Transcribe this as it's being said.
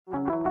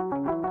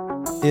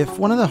If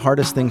one of the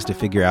hardest things to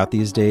figure out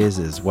these days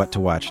is what to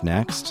watch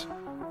next,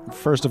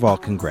 first of all,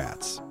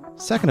 congrats.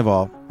 Second of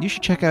all, you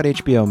should check out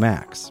HBO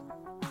Max.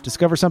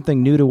 Discover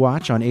something new to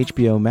watch on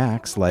HBO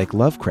Max like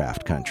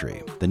Lovecraft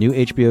Country, the new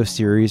HBO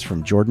series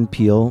from Jordan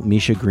Peele,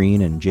 Misha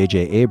Green, and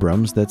J.J.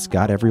 Abrams that's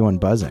got everyone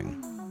buzzing.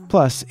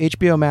 Plus,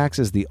 HBO Max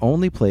is the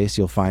only place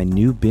you'll find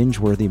new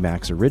binge-worthy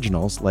Max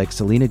originals like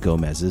Selena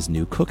Gomez's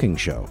new cooking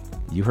show.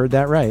 You heard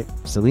that right.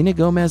 Selena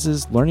Gomez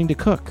is learning to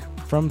cook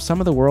from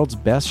some of the world's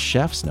best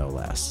chefs, no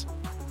less.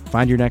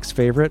 Find your next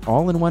favorite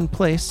all in one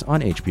place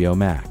on HBO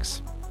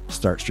Max.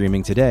 Start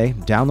streaming today,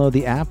 download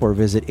the app, or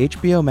visit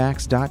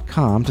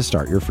hbomax.com to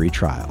start your free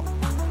trial.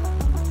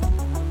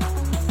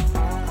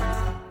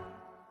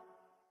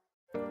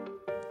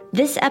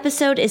 This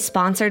episode is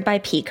sponsored by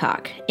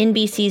Peacock,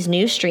 NBC's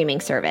new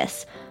streaming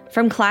service.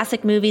 From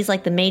classic movies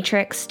like The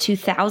Matrix to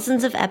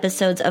thousands of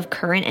episodes of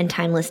current and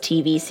timeless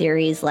TV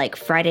series like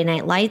Friday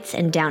Night Lights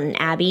and Downton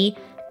Abbey,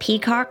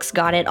 Peacock's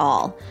got it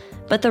all.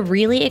 But the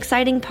really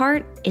exciting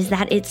part is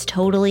that it's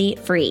totally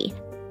free.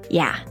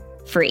 Yeah,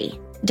 free.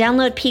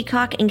 Download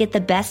Peacock and get the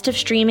best of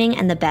streaming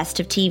and the best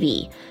of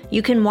TV.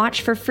 You can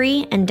watch for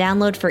free and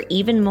download for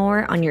even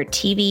more on your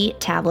TV,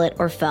 tablet,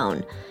 or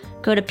phone.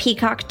 Go to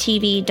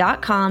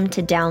peacocktv.com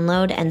to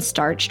download and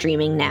start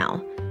streaming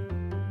now.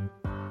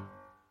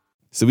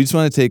 So we just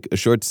want to take a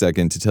short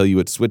second to tell you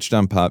what Switched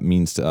on Pop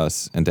means to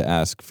us and to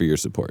ask for your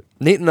support.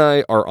 Nate and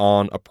I are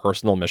on a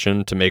personal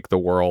mission to make the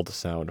world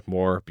sound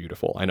more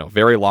beautiful. I know,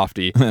 very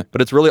lofty,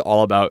 but it's really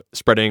all about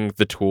spreading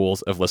the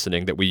tools of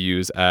listening that we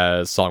use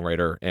as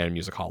songwriter and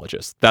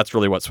musicologists. That's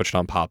really what Switched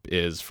on Pop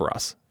is for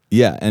us.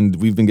 Yeah, and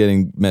we've been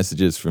getting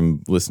messages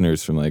from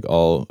listeners from like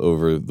all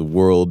over the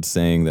world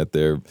saying that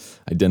they're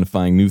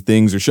identifying new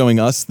things or showing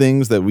us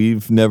things that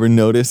we've never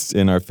noticed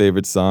in our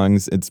favorite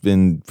songs. It's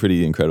been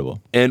pretty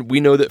incredible. And we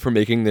know that for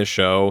making this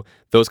show,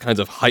 those kinds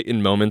of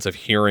heightened moments of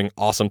hearing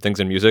awesome things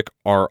in music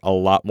are a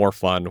lot more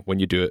fun when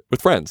you do it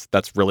with friends.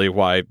 That's really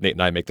why Nate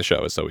and I make the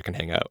show, is so we can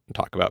hang out and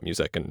talk about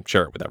music and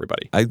share it with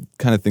everybody. I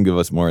kind of think of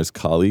us more as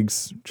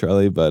colleagues,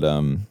 Charlie, but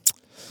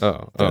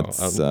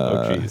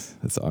geez.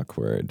 That's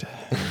awkward.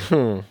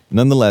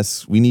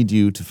 Nonetheless, we need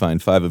you to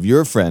find 5 of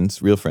your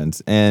friends, real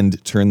friends,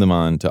 and turn them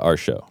on to our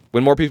show.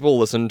 When more people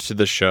listen to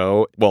the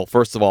show, well,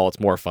 first of all, it's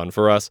more fun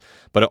for us,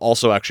 but it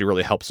also actually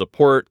really helps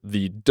support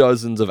the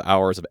dozens of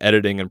hours of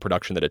editing and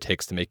production that it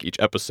takes to make each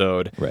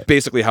episode. Right.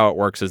 Basically, how it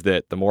works is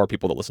that the more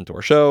people that listen to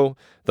our show,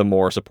 the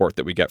more support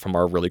that we get from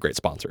our really great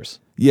sponsors.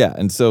 Yeah,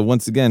 and so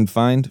once again,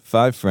 find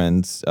 5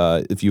 friends.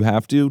 If you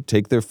have to,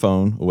 take their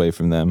phone away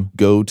from them.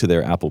 Go to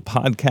their Apple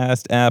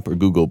Podcast app or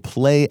Google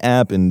Play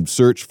app and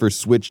search for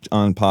Switched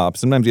on Pop.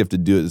 Sometimes you have to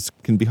do it. It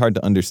can be hard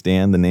to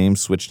understand the name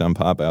Switched on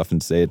Pop. I often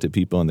say it to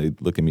people and they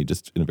look at me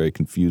just in a very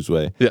confused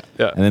way. Yeah.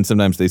 And then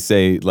sometimes they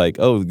say like,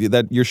 oh,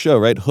 that your show,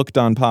 right? Hooked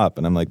on Pop.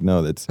 And I'm like,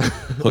 no, that's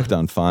Hooked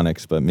on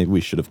Phonics, but maybe we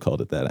should have called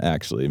it that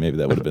actually. Maybe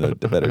that would have been a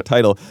better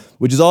title,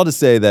 which is all to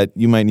say that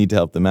you might need to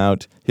help them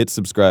out. Hit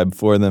subscribe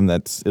for them.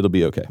 It'll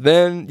be okay.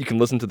 Then you can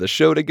listen to the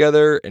show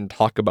together and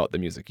talk about the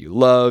music you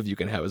love. You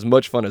can have as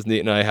much fun as Nate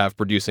and I have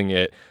producing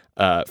it.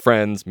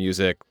 Friends,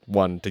 music,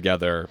 one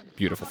together.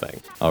 Beautiful thing.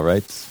 All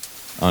right.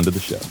 On to the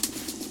show.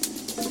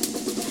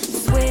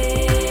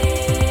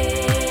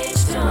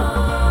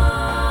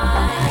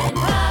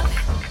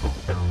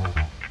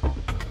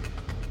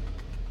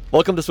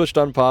 Welcome to Switched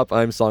on Pop.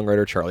 I'm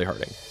songwriter Charlie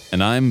Harding.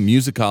 And I'm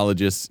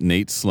musicologist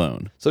Nate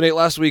Sloan. So Nate,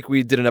 last week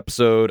we did an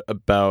episode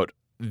about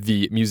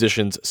the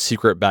musician's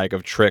secret bag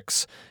of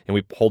tricks, and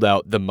we pulled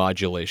out the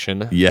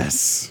modulation.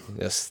 Yes,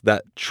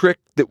 that trick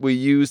that we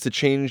use to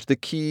change the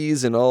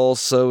keys in all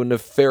so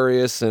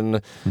nefarious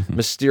and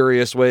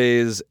mysterious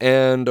ways.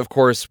 And of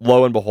course,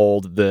 lo and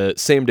behold, the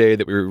same day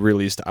that we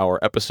released our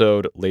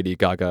episode, Lady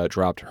Gaga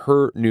dropped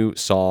her new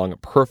song,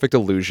 Perfect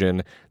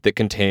Illusion, that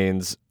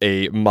contains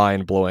a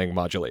mind-blowing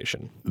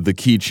modulation. The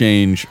key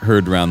change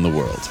heard around the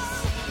world.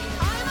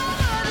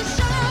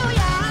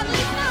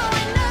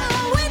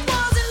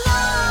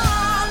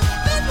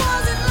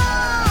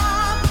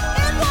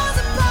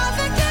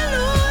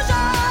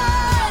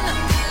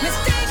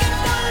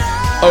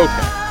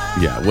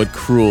 Okay. Yeah, what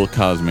cruel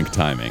cosmic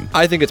timing.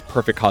 I think it's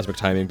perfect cosmic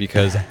timing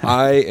because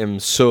I am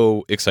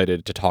so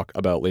excited to talk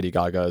about Lady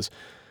Gaga's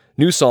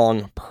new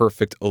song,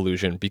 Perfect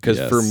Illusion, because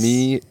for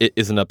me, it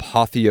is an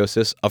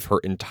apotheosis of her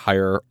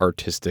entire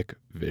artistic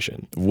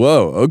vision.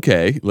 Whoa,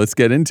 okay, let's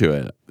get into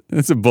it.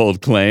 That's a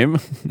bold claim.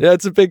 Yeah,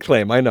 it's a big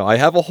claim, I know. I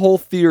have a whole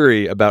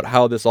theory about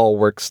how this all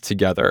works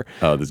together.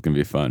 Oh, this is going to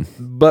be fun.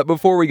 But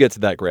before we get to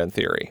that grand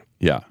theory,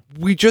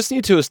 we just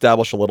need to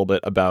establish a little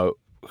bit about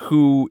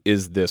who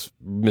is this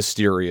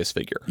mysterious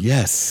figure.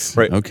 Yes.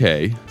 Right.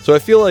 Okay. So I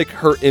feel like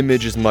her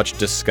image is much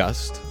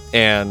discussed.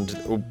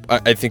 And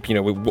I think,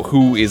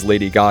 who is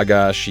Lady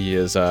Gaga? She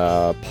is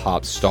a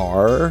pop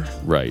star.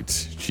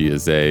 Right. She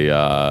is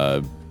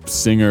a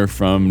singer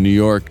from New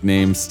York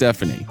named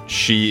Stephanie.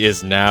 She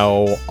is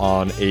now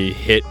on a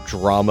hit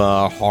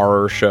drama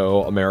horror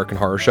show, American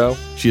Horror Show.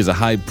 She is a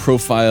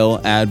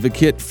high-profile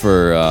advocate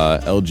for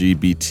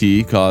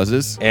LGBT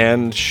causes.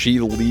 And she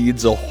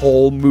leads a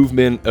whole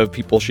movement of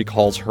people she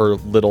calls her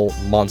little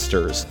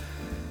monsters.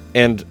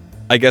 And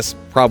I guess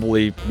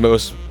probably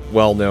most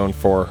well-known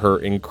for her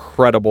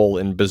incredible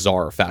and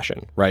bizarre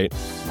fashion, right?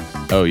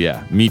 Oh,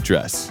 yeah. Meat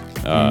dress.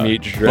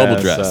 Meat dress.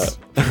 Bubble dress.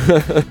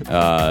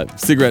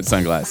 Cigarette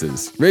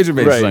sunglasses.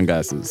 Razor-based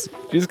sunglasses.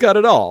 She's got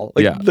it all.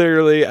 Yeah.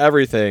 Literally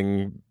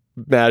everything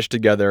mashed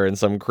together in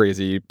some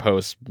crazy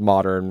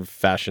postmodern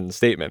fashion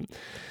statement.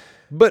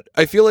 But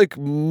I feel like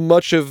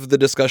much of the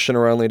discussion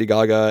around Lady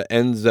Gaga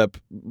ends up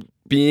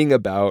being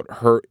about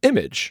her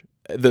image,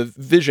 the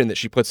vision that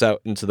she puts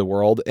out into the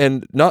world,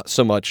 and not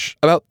so much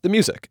about the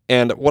music.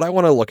 And what I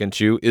want to look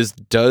into is,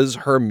 does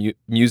her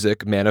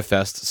music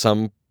manifest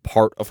some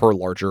part of her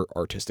larger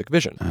artistic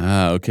vision?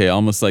 Okay.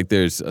 Almost like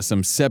there's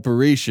some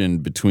separation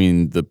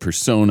between the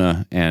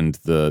persona and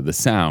the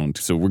sound.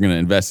 So we're going to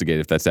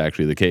investigate if that's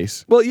actually the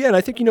case. Well, yeah, and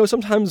I think,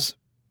 sometimes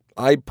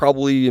I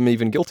probably am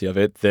even guilty of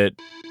it, that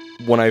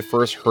when I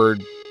first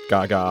heard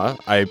Gaga,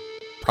 I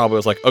probably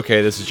was like,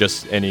 okay, this is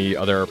just any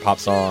other pop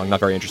song, not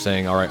very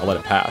interesting. All right, I'll let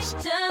it pass.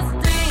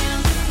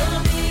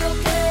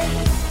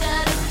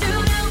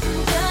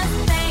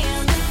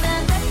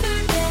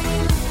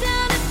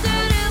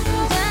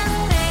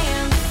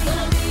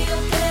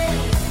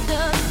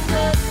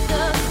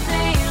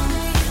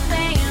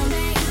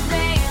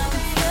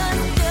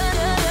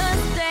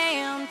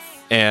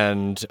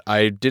 And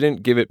I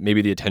didn't give it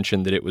maybe the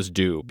attention that it was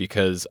due,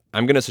 because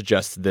I'm going to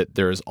suggest that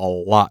there's a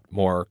lot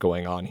more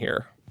going on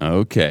here.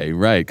 Okay,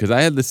 right. Because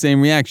I had the same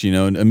reaction,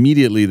 and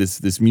immediately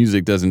this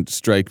music doesn't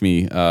strike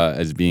me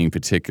as being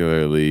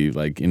particularly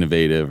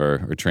innovative or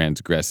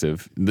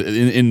transgressive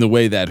in the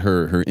way that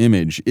her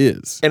image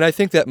is. And I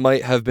think that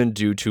might have been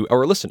due to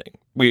our listening.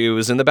 It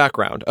was in the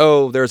background.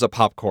 Oh, there's a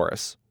pop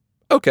chorus.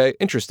 Okay,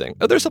 interesting.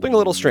 Oh, there's something a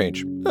little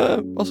strange.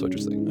 Also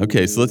interesting.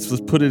 Okay, so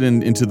let's put it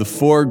into the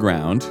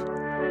foreground.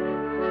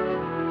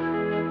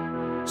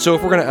 So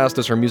if we're going to ask,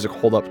 does her music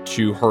hold up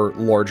to her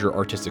larger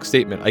artistic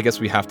statement, I guess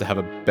we have to have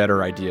a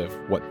better idea of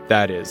what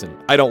that is. And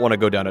I don't want to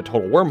go down a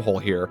total wormhole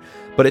here,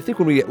 but I think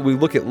when we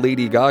look at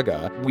Lady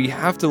Gaga, we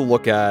have to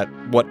look at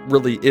what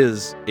really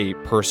is a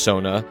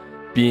persona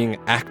being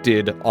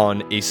acted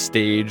on a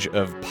stage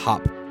of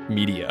pop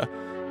media.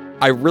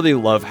 I really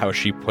love how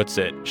she puts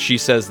it. She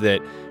says that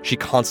she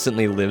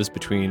constantly lives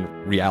between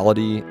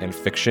reality and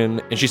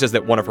fiction, and she says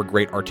that one of her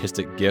great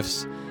artistic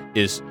gifts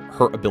is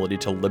her ability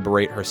to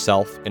liberate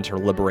herself and to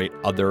liberate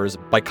others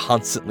by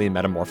constantly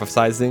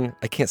metamorphosizing.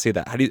 I can't say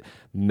that. How do you...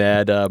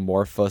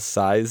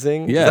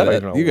 Metamorphosizing? Yeah, is that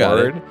even a you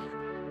word? got it.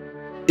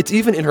 It's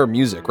even in her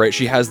music, right?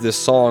 She has this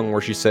song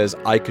where she says,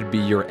 I could be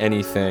your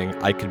anything,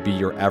 I could be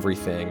your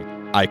everything,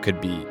 I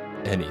could be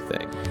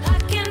anything.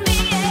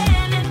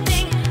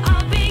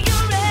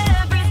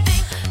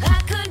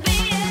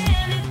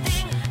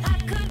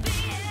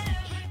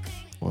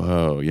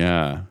 Whoa,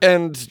 yeah.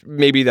 And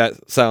maybe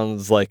that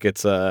sounds like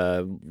it's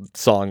a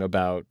song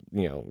about,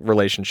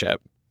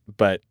 relationship,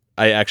 but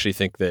I actually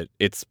think that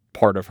it's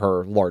part of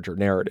her larger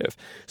narrative.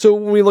 So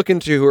when we look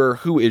into her,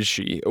 who is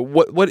she?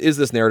 What is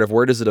this narrative?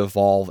 Where does it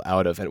evolve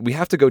out of? And we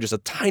have to go just a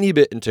tiny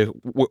bit into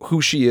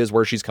who she is,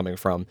 where she's coming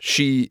from.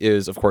 She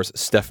is, of course,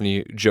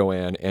 Stephanie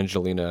Joanne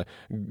Angelina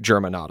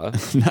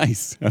Germanotta.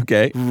 Nice.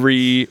 Okay.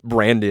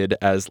 Rebranded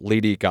as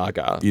Lady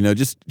Gaga.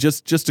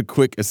 Just a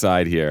quick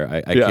aside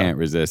here. I can't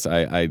resist.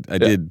 I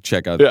did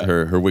check out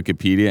her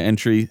Wikipedia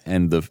entry,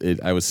 and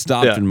I was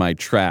stopped in my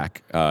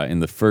track in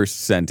the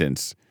first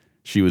sentence.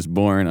 She was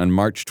born on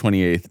March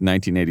 28th,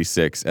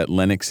 1986 at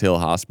Lenox Hill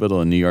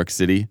Hospital in New York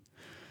City.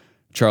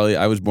 Charlie,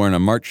 I was born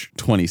on March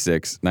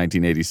 26th,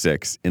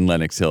 1986 in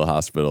Lenox Hill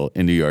Hospital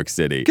in New York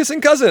City.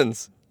 Kissing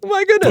cousins. Oh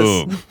my goodness.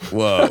 Boom.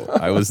 Whoa.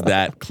 I was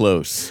that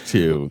close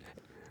to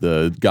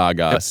the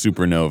Gaga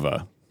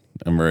supernova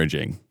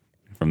emerging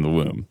from the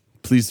womb.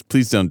 Please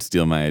don't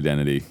steal my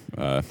identity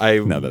now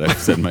that I've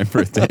said my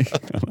birthday.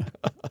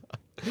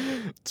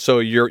 So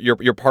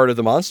you're part of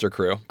the monster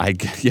crew. I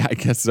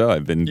guess so.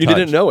 I've been You touched.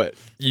 didn't know it.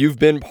 You've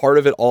been part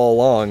of it all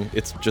along.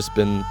 It's just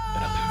been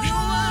an illusion.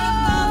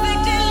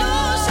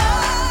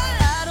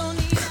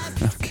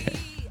 Okay.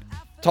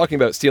 Talking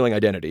about stealing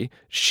identity,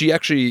 she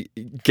actually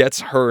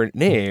gets her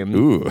name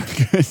good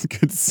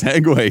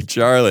segue,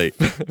 Charlie.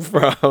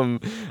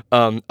 from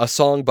a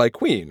song by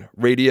Queen,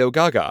 Radio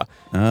Gaga.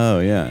 Oh,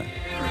 yeah.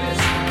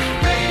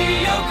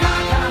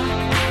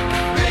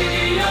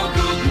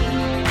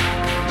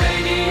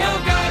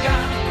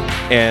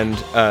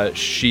 And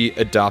she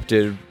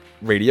adopted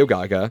Radio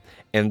Gaga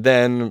and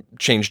then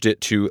changed it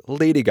to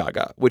Lady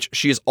Gaga, which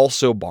she is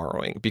also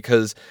borrowing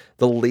because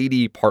the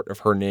lady part of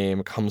her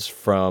name comes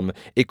from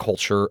a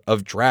culture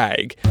of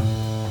drag.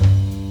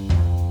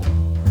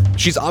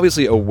 She's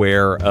obviously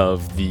aware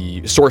of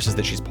the sources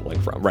that she's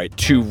pulling from, right?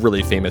 Two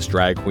really famous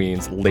drag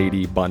queens,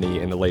 Lady Bunny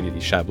and the Lady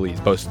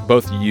Chablis,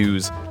 both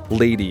use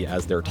lady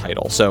as their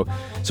title. So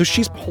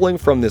she's pulling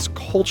from this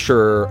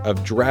culture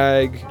of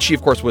drag. She,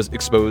 of course, was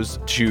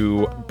exposed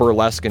to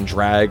burlesque and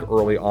drag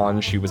early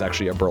on. She was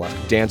actually a burlesque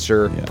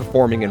dancer,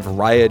 performing in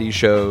variety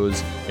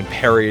shows and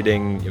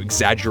parodying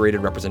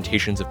exaggerated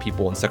representations of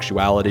people and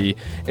sexuality.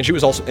 And she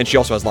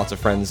also has lots of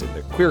friends in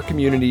the queer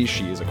community.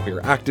 She is a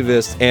queer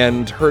activist,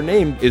 and her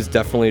name is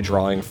definitely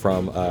drawing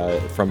from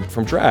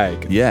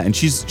drag. Yeah, and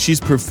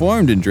she's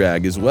performed in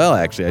drag as well.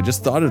 Actually, I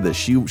just thought of this.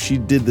 She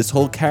did this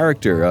whole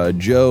character,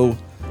 Joe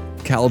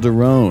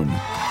Calderone.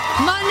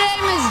 My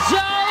name is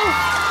Joe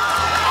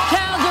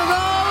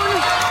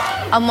Calderone.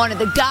 I'm one of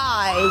the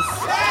guys.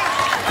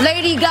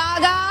 Lady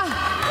Gaga,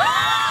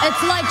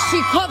 it's like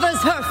she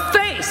covers her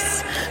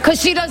face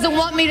because she doesn't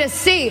want me to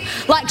see.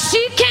 Like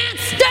she can't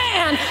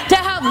stand to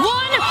have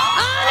one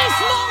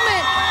honest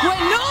moment when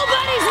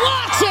nobody's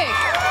watching.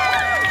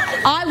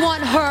 I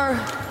want her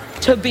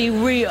to be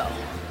real.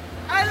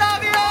 I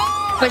love you!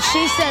 But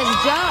she says,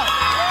 Joe,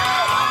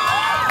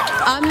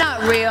 I'm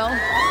not real.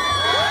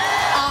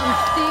 I'm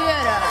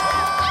theater.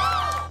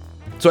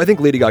 So I think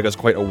Lady Gaga is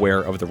quite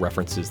aware of the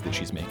references that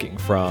she's making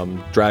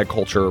from drag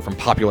culture, from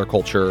popular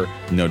culture.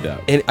 No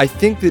doubt. And I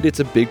think that it's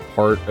a big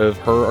part of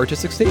her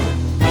artistic statement.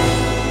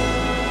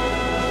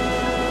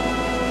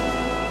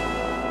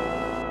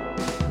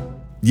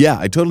 Yeah,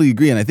 I totally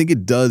agree. And I think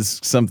it does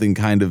something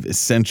kind of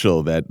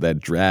essential that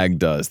drag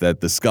does,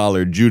 that the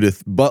scholar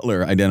Judith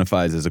Butler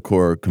identifies as a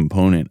core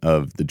component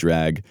of the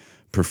drag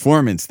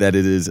performance, that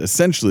it is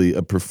essentially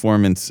a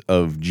performance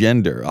of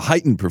gender, a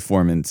heightened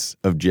performance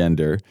of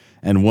gender,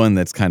 and one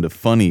that's kind of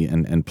funny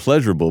and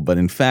pleasurable, but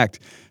in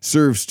fact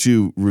serves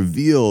to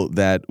reveal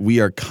that we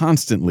are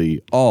constantly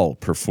all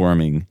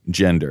performing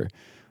gender.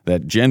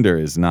 That gender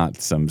is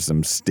not some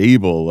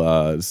stable,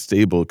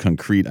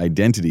 concrete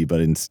identity,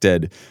 but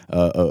instead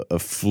a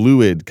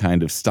fluid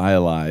kind of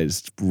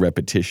stylized,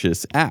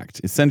 repetitious act,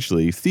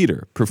 essentially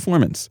theater,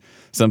 performance,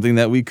 something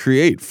that we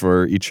create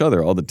for each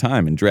other all the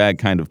time, and drag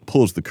kind of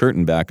pulls the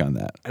curtain back on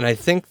that. And I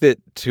think that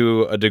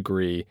to a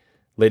degree,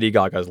 Lady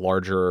Gaga's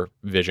larger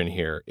vision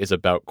here is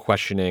about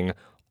questioning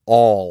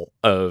all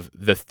of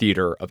the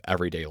theater of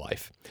everyday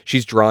life.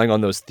 She's drawing on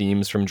those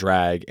themes from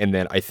drag and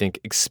then I think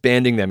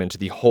expanding them into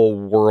the whole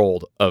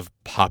world of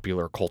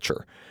popular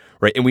culture,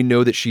 right? And we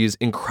know that she's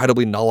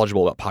incredibly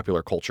knowledgeable about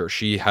popular culture.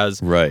 She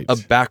has a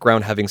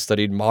background having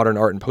studied modern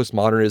art and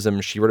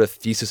postmodernism. She wrote a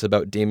thesis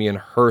about Damien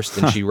Hirst,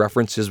 and she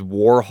references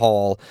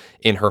Warhol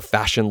in her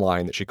fashion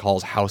line that she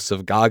calls House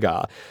of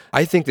Gaga.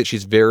 I think that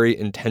she's very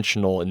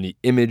intentional in the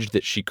image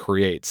that she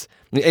creates.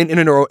 And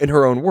in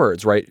her own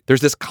words, right?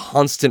 There's this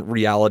constant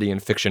reality and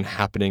fiction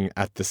happening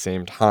at the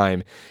same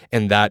time,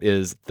 and that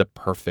is the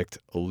perfect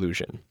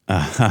illusion.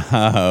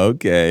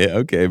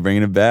 Okay,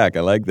 bringing it back. I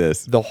like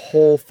this. The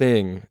whole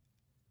thing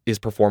is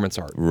performance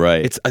art.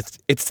 Right.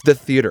 It's the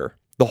theater.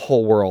 The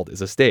whole world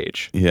is a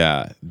stage.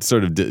 Yeah,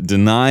 sort of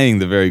denying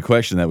the very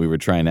question that we were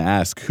trying to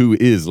ask, who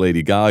is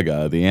Lady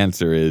Gaga? The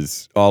answer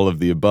is all of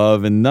the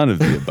above and none of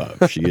the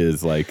above. She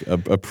is like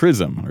a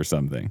prism or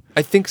something.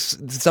 I think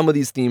some of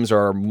these themes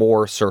are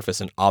more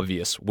surface and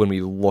obvious when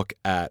we look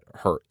at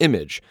her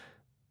image,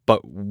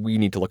 but we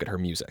need to look at her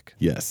music.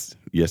 Yes,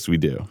 we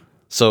do.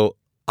 So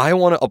I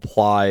want to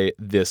apply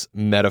this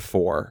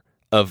metaphor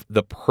of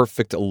the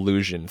perfect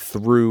illusion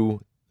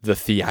through the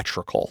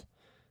theatrical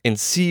and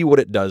see what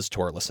it does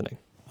to our listening.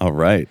 All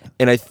right.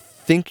 And I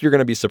think you're going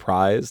to be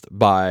surprised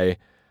by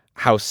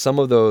how some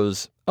of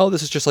those,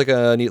 this is just like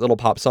a neat little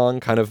pop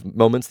song kind of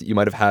moments that you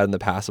might have had in the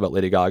past about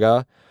Lady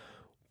Gaga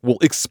will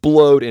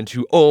explode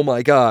into, oh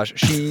my gosh,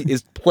 she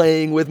is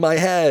playing with my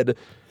head.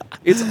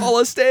 It's all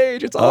a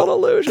stage. It's all an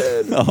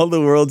illusion. All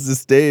the world's a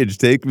stage.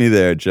 Take me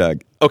there, Chuck.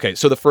 Okay,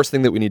 so the first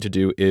thing that we need to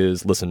do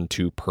is listen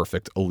to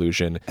Perfect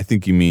Illusion. I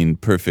think you mean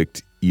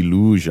Perfect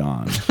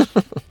Illusion.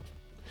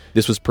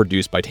 This was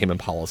produced by Tame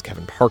Impala's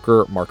Kevin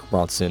Parker, Mark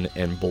Ronson,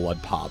 and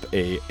Blood Pop,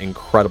 a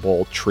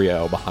incredible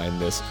trio behind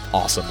this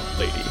awesome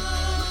lady.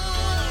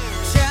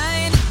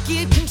 Trying to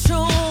get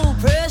control,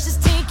 precious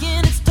taking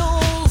its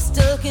toll,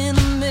 stuck in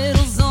the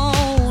middle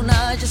zone.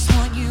 I just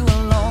want you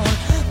alone.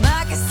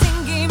 My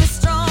kissing game is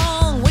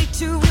strong, way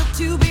too real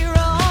to be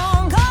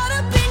wrong. Caught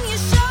up in your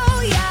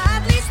show, yeah,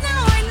 at least now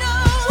I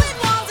know. It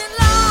wasn't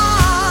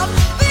love,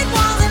 it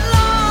wasn't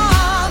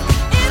love,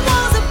 it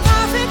was a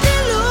perfect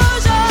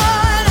illusion.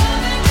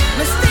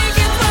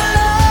 Mistaken for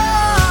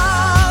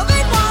love,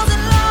 it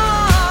wasn't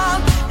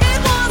love, it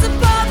was a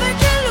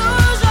perfect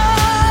illusion.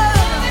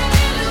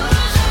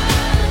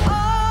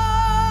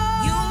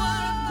 You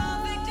were a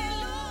perfect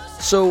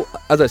illusion. So,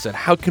 as I said,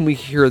 how can we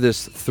hear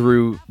this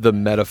through the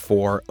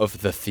metaphor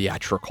of the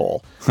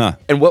theatrical?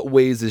 And what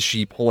ways is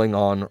she pulling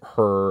on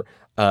her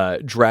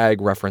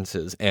drag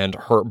references and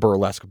her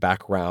burlesque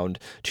background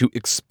to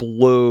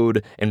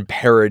explode and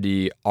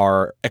parody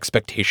our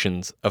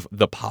expectations of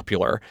the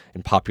popular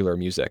and popular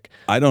music?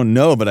 I don't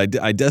know, but I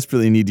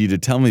desperately need you to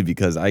tell me,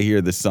 because I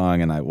hear this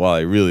song and while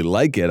I really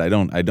like it, I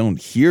don't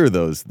hear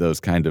those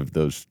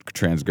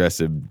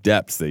transgressive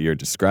depths that you're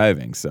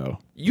describing. So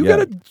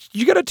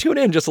you gotta tune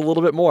in just a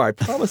little bit more. I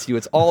promise you,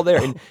 it's all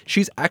there. And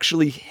she's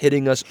actually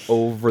hitting us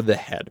over the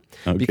head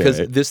because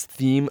this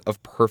theme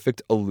of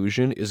perfect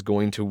illusion is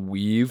going to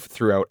weave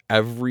throughout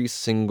every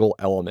single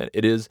element.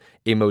 It is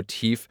a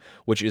motif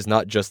which is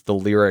not just the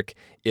lyric,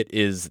 it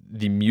is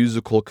the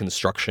musical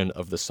construction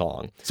of the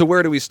song. So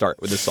where do we start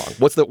with this song?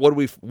 What's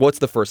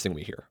the first thing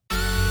we hear?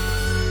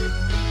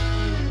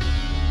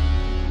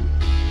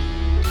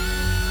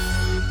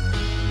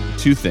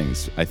 Two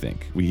things, I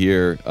think. We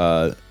hear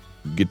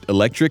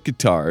electric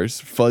guitars,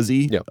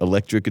 fuzzy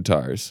electric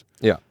guitars.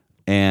 Yeah.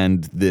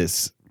 And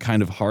this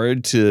kind of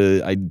hard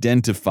to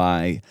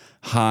identify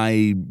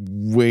high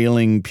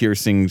wailing,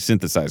 piercing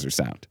synthesizer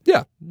sound.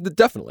 Yeah,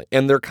 definitely.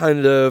 And they're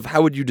kind of,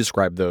 how would you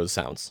describe those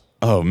sounds?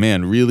 Oh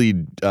man,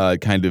 really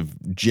kind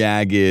of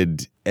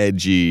jagged,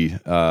 edgy,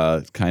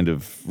 kind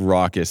of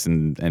raucous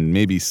and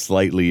maybe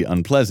slightly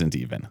unpleasant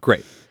even.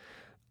 Great.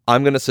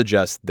 I'm going to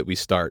suggest that we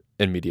start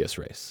in medias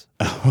res.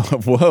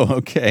 Whoa,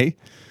 okay.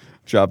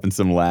 Dropping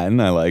some Latin,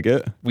 I like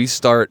it. We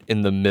start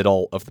in the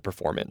middle of the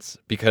performance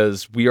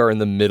because we are in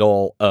the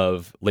middle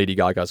of Lady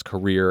Gaga's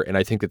career, and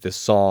I think that this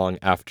song,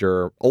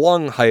 after a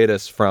long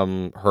hiatus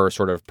from her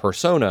sort of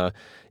persona,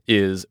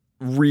 is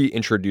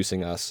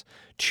reintroducing us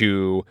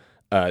to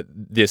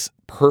this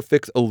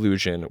perfect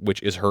illusion,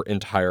 which is her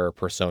entire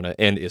persona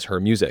and is her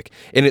music.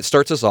 And it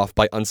starts us off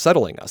by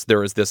unsettling us.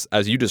 There is this,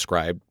 as you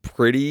described,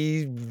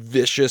 pretty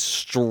vicious,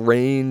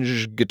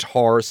 strange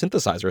guitar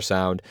synthesizer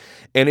sound.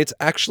 And it's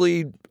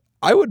actually,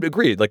 I would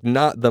agree, like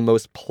not the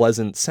most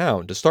pleasant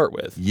sound to start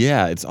with.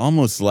 Yeah, it's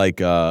almost like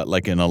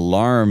an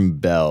alarm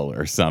bell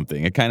or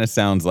something. It kind of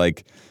sounds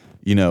like,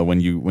 you know, when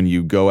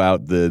you go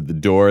out the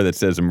door that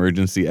says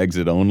emergency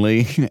exit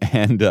only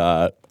and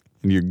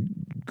you're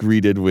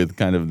greeted with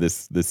kind of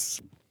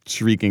this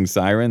shrieking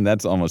siren.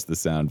 That's almost the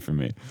sound for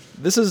me.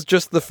 This is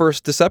just the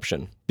first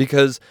deception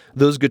because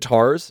those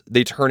guitars,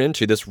 they turn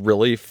into this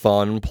really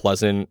fun,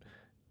 pleasant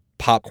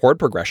pop chord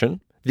progression.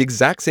 The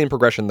exact same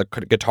progression the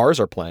guitars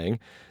are playing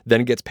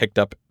then gets picked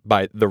up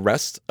by the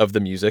rest of the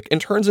music and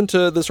turns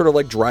into the sort of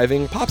like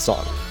driving pop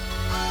song.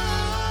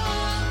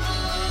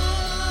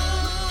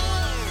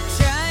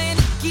 Trying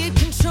to get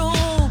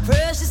control,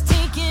 precious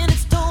taking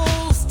its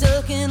toll,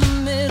 stuck in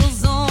the middle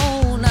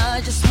zone.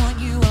 I just want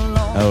you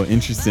alone. Oh,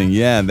 interesting.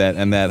 Yeah,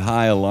 that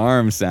high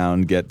alarm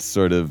sound gets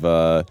sort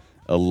of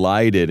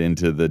elided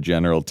into the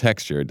general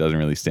texture. It doesn't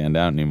really stand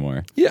out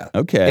anymore. Yeah.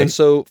 Okay. And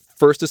so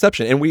first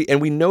deception. And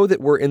we know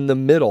that we're in the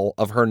middle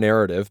of her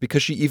narrative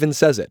because she even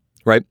says it,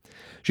 right?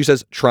 She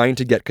says, trying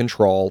to get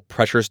control,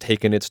 pressure's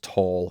taken its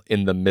toll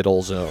in the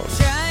middle zone.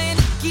 Trying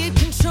to get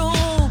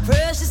control,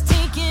 precious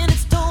taking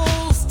its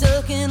toll,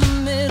 stuck in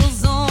the middle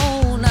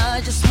zone.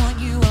 I just want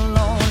you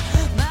alone.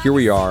 Here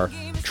we are,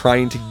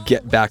 trying to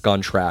get back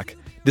on track.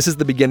 This is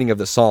the beginning of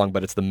the song,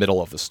 but it's the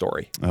middle of the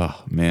story.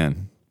 Oh,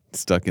 man.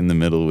 Stuck in the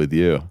middle with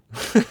you.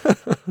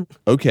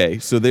 Okay,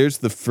 so there's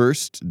the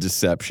first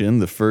deception,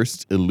 the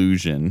first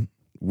illusion.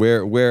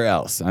 Where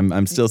else?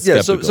 I'm still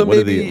skeptical. Yeah, so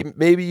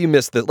maybe you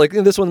missed it. Like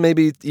this one may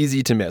be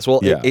easy to miss. Well,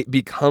 it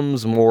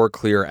becomes more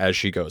clear as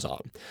she goes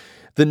on.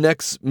 The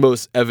next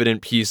most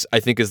evident piece,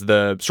 I think, is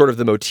the sort of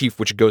the motif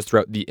which goes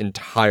throughout the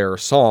entire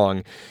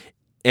song,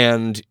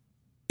 and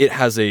it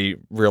has a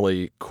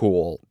really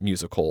cool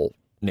musical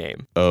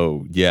name.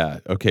 Oh, yeah.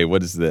 Okay,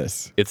 what is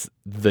this? It's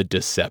the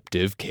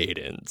deceptive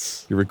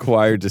cadence. You're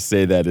required to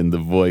say that in the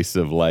voice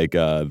of like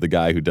the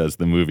guy who does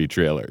the movie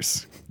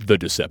trailers. The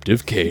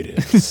deceptive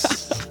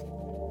cadence.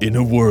 In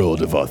a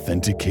world of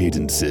authentic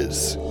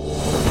cadences,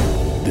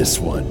 this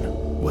one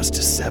was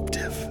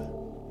deceptive.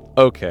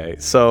 Okay,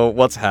 so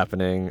what's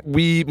happening?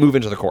 We move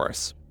into the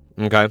chorus,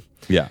 okay?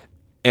 Yeah.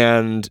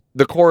 And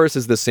the chorus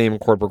is the same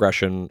chord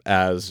progression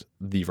as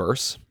the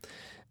verse.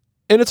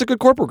 And it's a good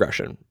chord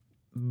progression.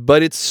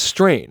 But it's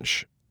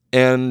strange.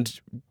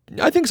 And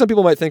I think some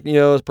people might think, you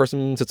know, this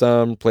person sits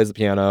down, plays the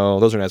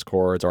piano, those are nice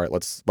chords. All right,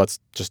 let's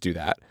just do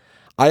that.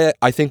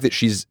 I think that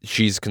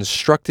she's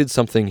constructed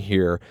something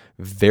here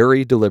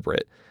very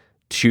deliberate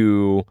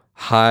to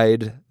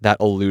hide that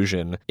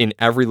illusion in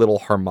every little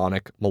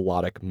harmonic,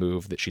 melodic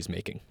move that she's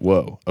making.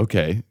 Whoa,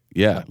 okay.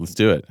 Yeah, let's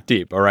do it.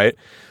 Deep, all right?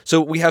 So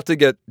we have to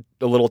get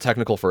a little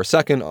technical for a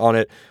second on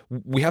it.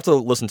 We have to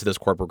listen to this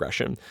chord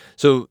progression.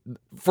 So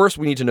first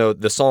we need to know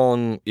the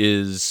song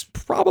is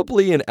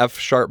probably in F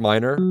sharp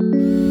minor.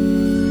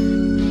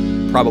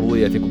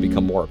 Probably, I think, will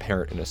become more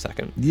apparent in a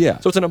second. Yeah.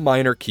 So it's in a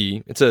minor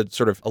key. It's a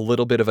sort of a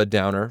little bit of a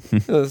downer.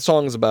 The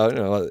song's about,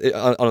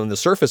 on the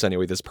surface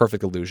anyway, this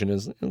perfect illusion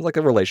is like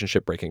a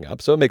relationship breaking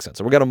up. So it makes sense.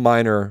 So we have a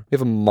minor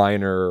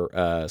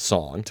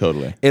song.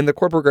 Totally. And the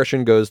chord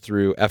progression goes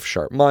through F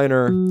sharp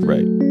minor.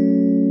 Right.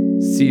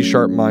 C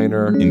sharp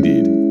minor.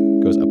 Indeed.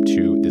 Goes up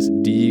to this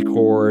D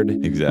chord.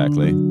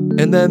 Exactly.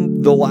 And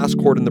then the last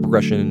chord in the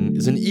progression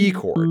is an E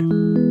chord.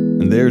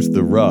 And there's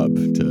the rub,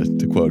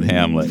 to quote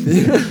Hamlet.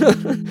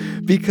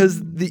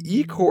 Because the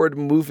E chord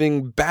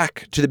moving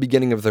back to the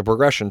beginning of the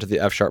progression to the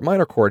F sharp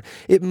minor chord,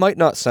 it might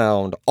not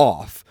sound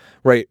off,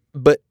 right?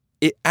 But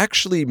it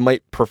actually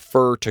might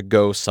prefer to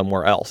go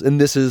somewhere else. And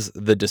this is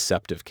the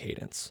deceptive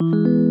cadence.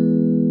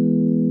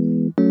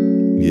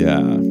 Yeah.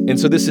 And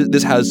so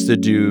this has to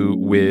do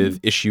with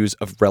issues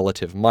of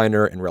relative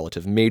minor and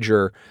relative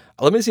major.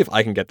 Let me see if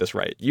I can get this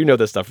right. You know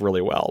this stuff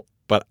really well,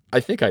 but I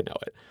think I know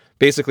it.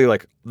 Basically,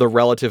 like the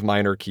relative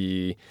minor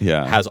key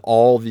has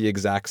all the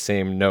exact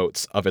same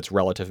notes of its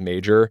relative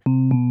major.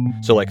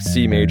 So like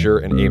C major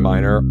and A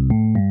minor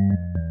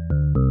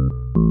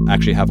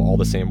actually have all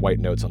the same white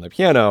notes on the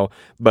piano,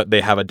 but they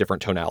have a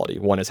different tonality.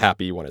 One is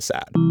happy, one is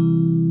sad.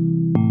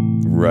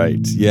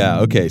 Right.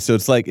 Yeah. Okay. So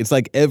it's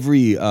like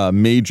every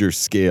major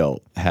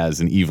scale has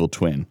an evil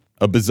twin.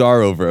 A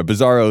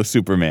bizarro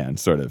Superman,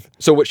 sort of.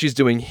 So what she's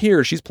doing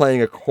here, she's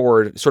playing a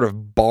chord sort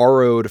of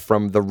borrowed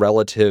from the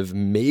relative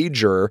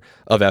major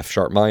of F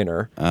sharp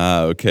minor.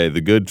 Ah, okay,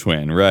 the good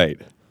twin, right.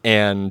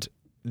 And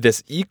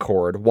this E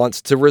chord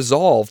wants to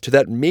resolve to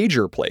that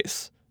major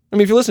place. I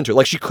mean, if you listen to it,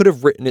 like she could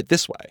have written it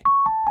this way.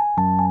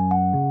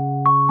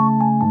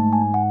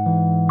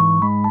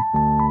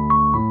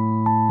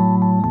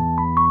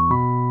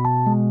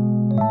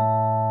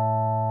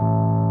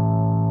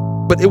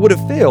 But it would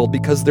have failed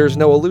because there's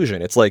no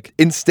illusion. It's like,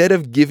 instead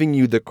of giving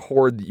you the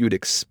chord that you'd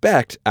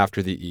expect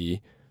after the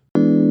E,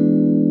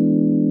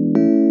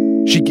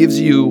 she gives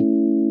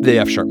you the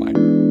F sharp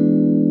minor.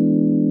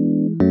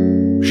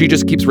 She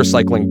just keeps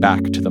recycling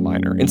back to the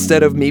minor,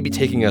 instead of maybe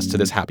taking us to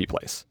this happy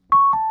place.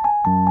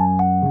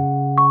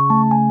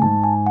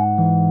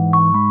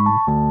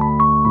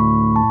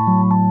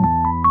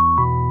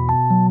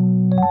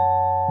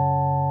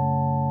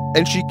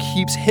 And she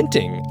keeps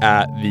hinting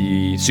at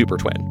the super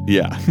twin.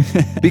 Yeah.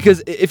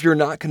 Because if you're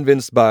not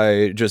convinced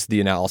by just the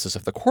analysis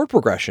of the chord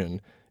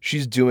progression,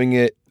 she's doing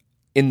it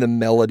in the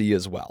melody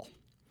as well.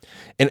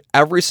 And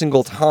every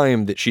single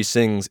time that she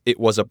sings "It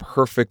Was a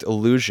Perfect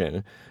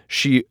Illusion,"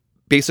 she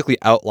basically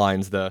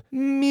outlines the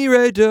mi,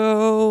 re,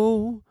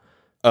 do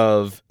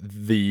of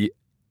the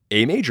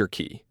A major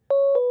key.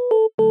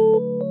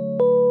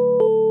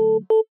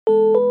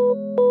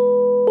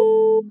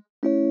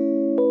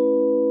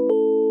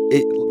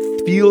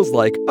 It feels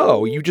like,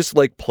 oh, you just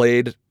like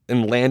played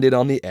and landed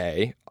on the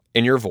A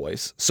in your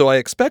voice. So I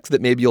expect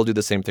that maybe you'll do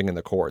the same thing in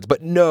the chords.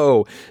 But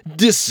no,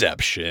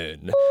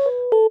 deception.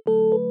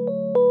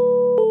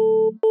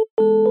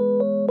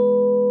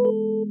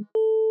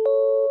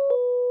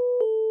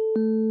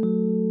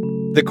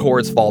 The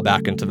chords fall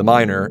back into the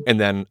minor, and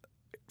then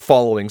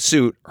following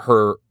suit,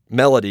 her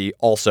melody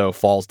also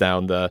falls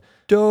down the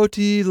do,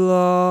 ti,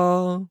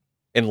 la,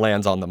 and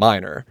lands on the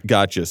minor.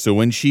 Gotcha. So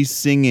when she's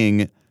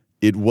singing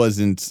 "It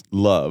Wasn't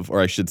Love,"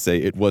 or I should say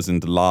 "It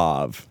Wasn't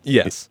Love."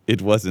 Yes.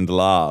 It wasn't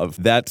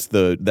love. That's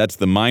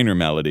the minor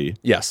melody.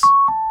 Yes.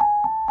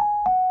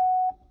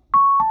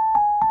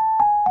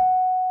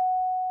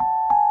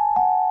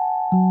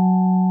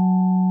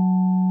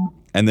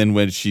 And then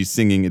when she's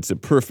singing "It's a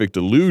Perfect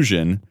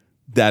Illusion,"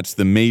 that's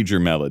the major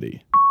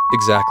melody.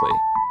 Exactly.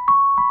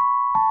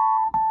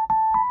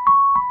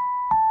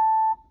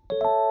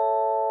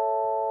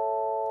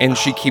 And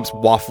she keeps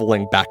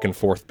waffling back and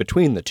forth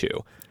between the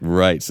two.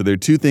 Right. So there are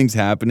two things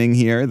happening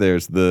here.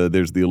 There's the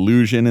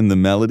illusion in the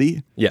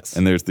melody. Yes.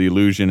 And there's the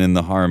illusion in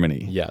the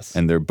harmony. Yes.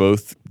 And they're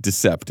both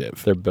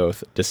deceptive. They're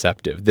both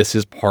deceptive. This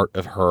is part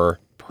of her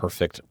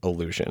perfect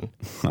illusion.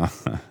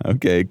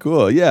 Okay,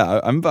 cool. Yeah,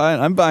 I'm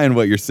buying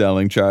what you're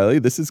selling, Charlie.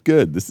 This is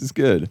good. This is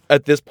good.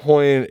 At this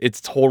point, it's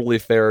totally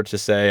fair to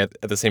say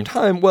at the same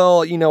time,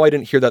 well, you know, I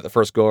didn't hear that the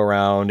first go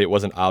around. It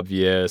wasn't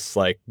obvious.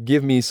 Like,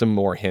 give me some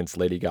more hints,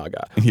 Lady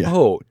Gaga. Yeah.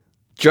 Oh,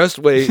 just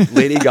wait.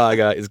 Lady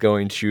Gaga is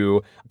going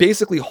to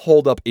basically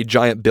hold up a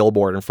giant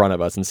billboard in front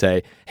of us and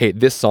say, hey,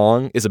 this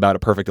song is about a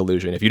perfect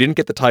illusion. If you didn't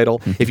get the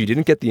title, if you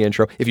didn't get the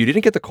intro, if you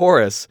didn't get the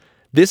chorus,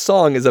 this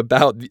song is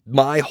about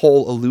my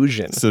whole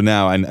illusion. So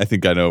now I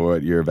think I know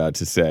what you're about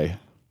to say.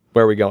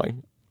 Where are we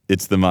going?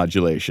 It's the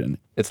modulation.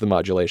 It's the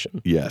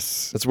modulation.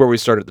 Yes. That's where we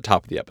start at the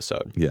top of the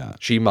episode. Yeah.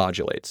 She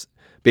modulates.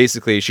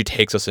 Basically, she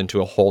takes us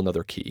into a whole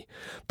nother key.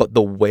 But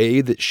the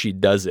way that she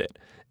does it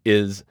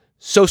is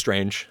so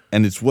strange.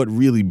 And it's what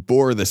really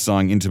bore the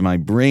song into my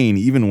brain.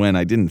 Even when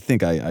I didn't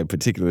think I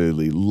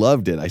particularly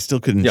loved it, I still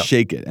couldn't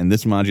shake it. And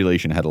this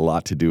modulation had a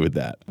lot to do with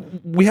that.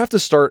 We have to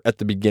start at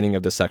the beginning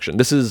of this section.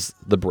 This is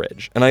the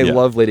bridge. And I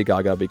love Lady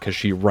Gaga because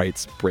she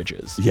writes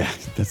bridges. Yeah,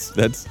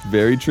 that's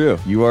very true.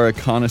 You are a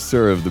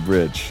connoisseur of the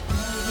bridge.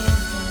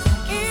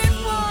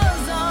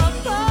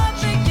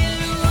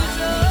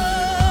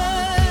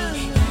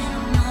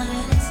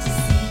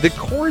 The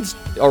chords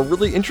are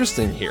really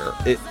interesting here.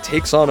 It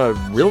takes on a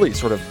really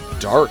sort of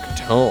dark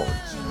tone.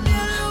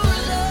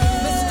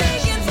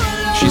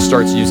 She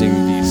starts using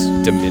these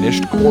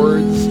diminished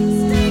chords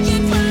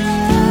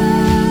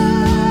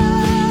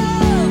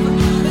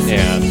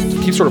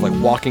and keeps sort of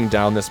like walking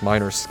down this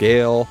minor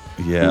scale.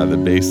 Yeah, the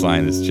bass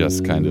line is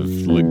just kind of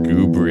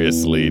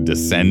lugubriously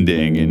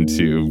descending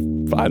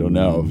into, I don't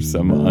know,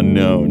 some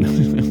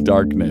unknown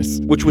darkness.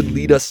 Which would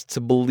lead us to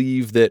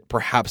believe that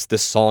perhaps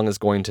this song is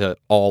going to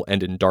all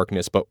end in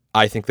darkness. But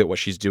I think that what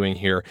she's doing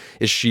here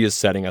is she is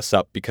setting us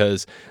up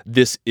because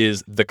this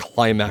is the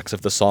climax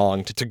of the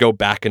song. To go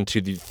back into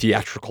the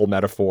theatrical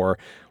metaphor,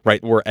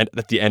 right? We're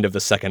at the end of the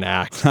second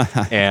act,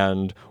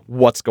 and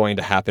what's going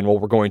to happen? Well,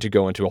 we're going to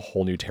go into a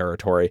whole new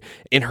territory.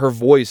 In her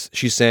voice,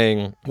 she's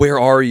saying, "Where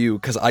are you?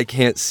 Because I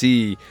can't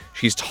see."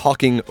 She's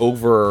talking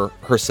over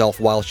herself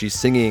while she's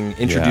singing,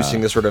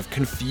 introducing this sort of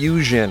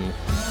confusion.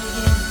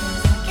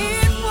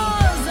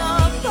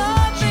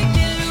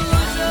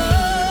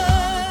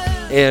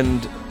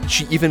 And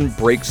she even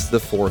breaks the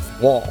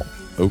fourth wall.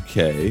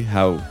 Okay,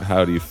 how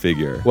do you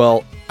figure?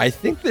 Well, I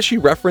think that she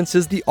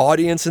references the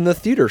audience in the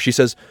theater. She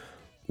says,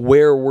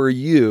 "Where were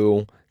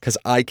you? Because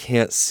I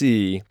can't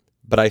see,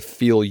 but I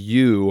feel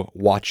you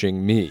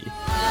watching me."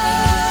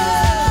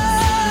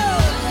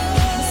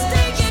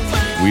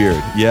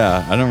 Weird.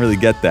 Yeah, I don't really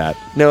get that.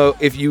 Now,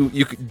 if you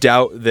could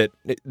doubt that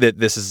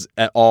this is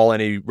at all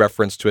any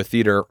reference to a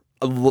theater,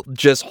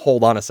 just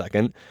hold on a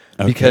second.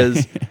 Okay.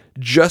 Because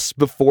just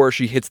before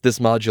she hits this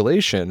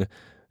modulation,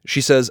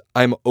 she says,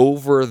 "I'm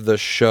over the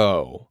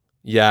show.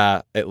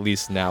 Yeah, at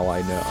least now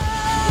I know."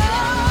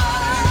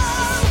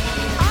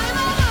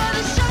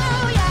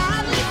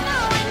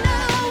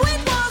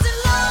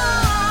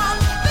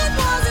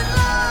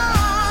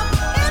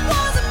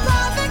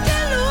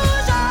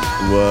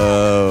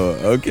 Whoa,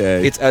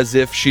 okay. It's as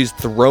if she's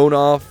thrown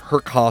off her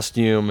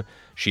costume.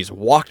 She's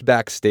walked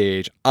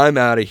backstage. I'm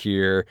out of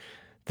here.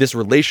 This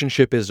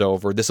relationship is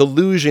over. This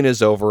illusion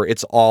is over.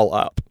 It's all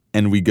up.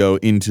 And we go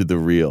into the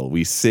real.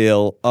 We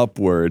sail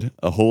upward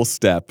a whole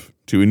step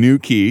to a new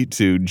key,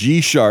 to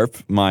G sharp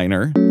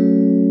minor.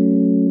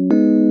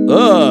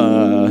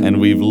 And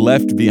we've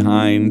left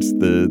behind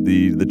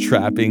the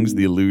trappings,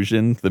 the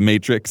illusion, the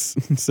matrix,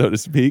 so to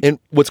speak. And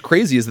what's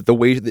crazy is that the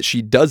way that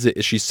she does it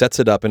is she sets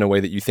it up in a way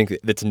that you think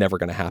that's never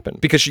going to happen,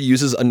 because she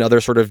uses another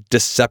sort of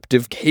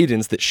deceptive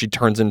cadence that she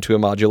turns into a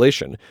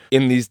modulation.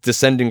 In these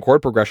descending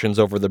chord progressions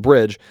over the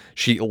bridge,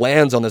 she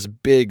lands on this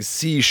big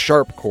C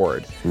sharp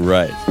chord.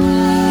 Right.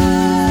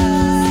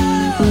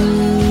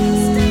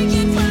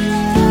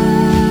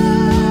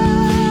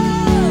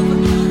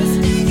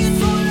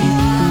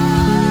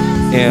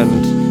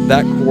 And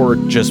that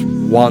chord just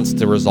wants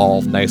to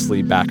resolve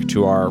nicely back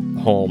to our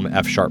home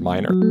F sharp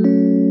minor.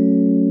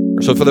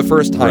 So for the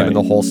first time in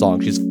the whole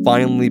song, she's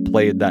finally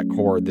played that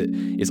chord that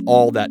is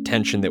all that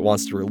tension that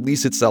wants to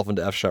release itself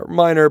into F sharp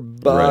minor,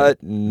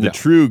 but no.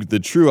 The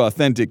true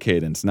authentic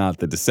cadence, not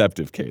the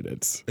deceptive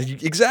cadence.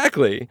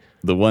 Exactly.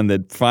 The one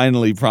that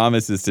finally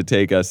promises to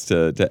take us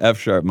to F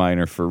sharp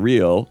minor for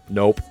real.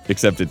 Nope.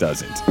 Except it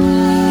doesn't.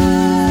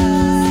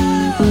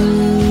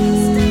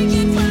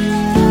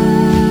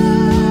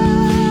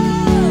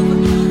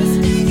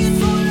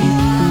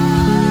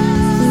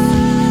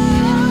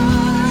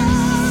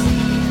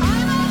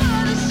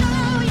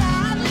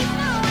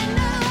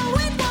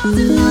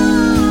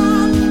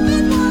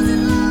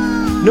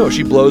 No,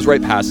 she blows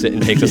right past it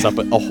and takes us up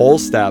a whole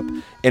step,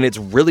 and it's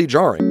really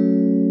jarring.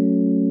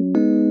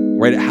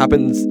 Right? It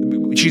happens.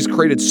 She's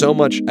created so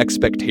much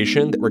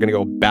expectation that we're going to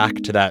go back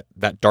to that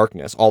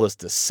darkness, all this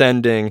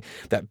descending,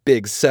 that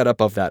big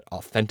setup of that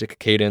authentic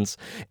cadence,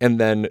 and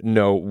then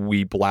no,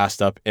 we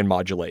blast up and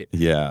modulate.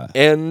 Yeah.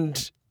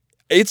 And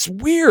it's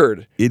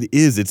weird. It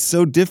is. It's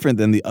so different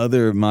than the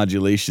other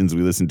modulations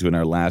we listened to in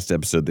our last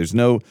episode. There's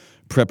no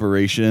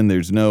preparation.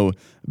 There's no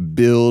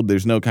build.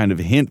 There's no kind of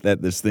hint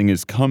that this thing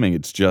is coming.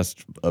 It's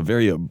just a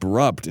very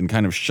abrupt and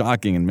kind of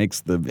shocking and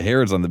makes the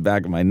hairs on the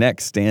back of my neck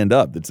stand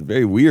up. It's a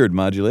very weird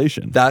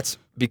modulation. That's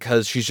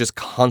because she's just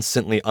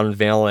constantly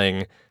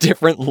unveiling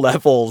different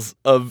levels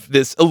of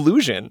this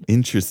illusion.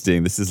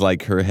 Interesting. This is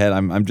like her head.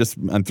 I'm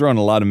throwing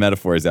a lot of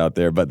metaphors out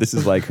there, but this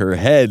is like her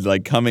head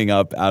like coming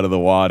up out of the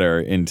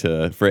water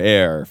for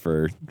air,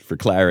 for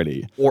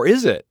clarity. Or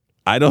is it?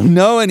 I don't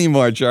know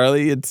anymore,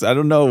 Charlie. I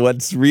don't know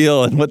what's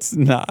real and what's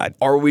not.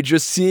 Are we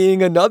just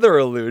seeing another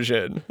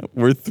illusion?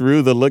 We're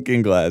through the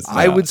looking glass now.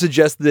 I would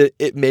suggest that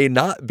it may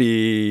not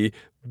be,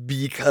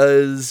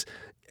 because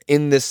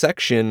in this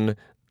section,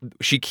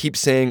 she keeps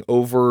saying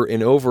over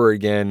and over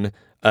again,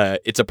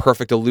 it's a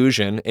perfect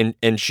illusion,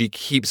 and she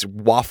keeps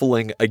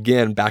waffling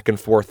again back and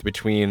forth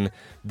between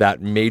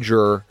that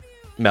major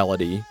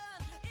melody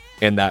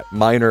and that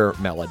minor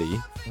melody,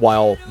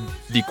 while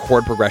the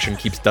chord progression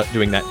keeps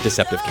doing that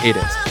deceptive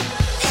cadence.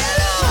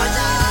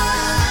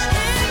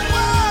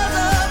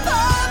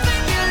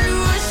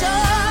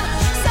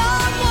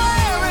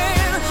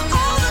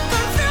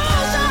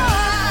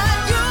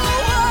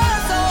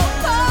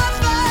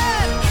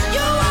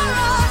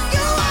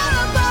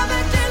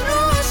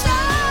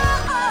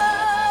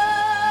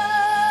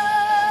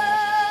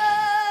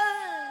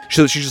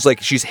 So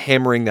she's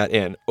hammering that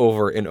in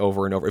over and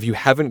over and over. If you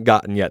haven't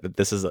gotten yet that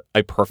this is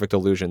a perfect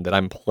illusion, that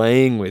I'm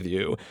playing with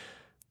you,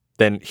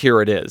 then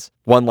here it is.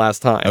 One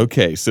last time.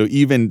 Okay, so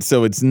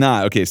it's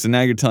not. Okay, so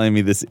now you're telling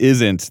me this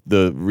isn't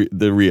the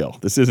real.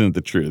 This isn't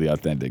the true, the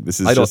authentic. This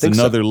is just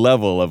another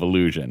level of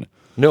illusion.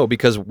 No,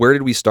 because where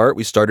did we start?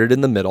 We started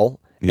in the middle.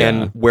 Yeah.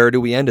 And where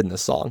do we end in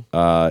this song?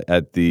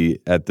 At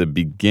the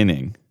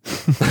beginning.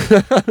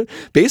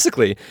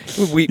 Basically,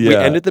 we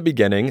end at the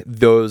beginning.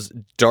 Those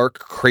dark,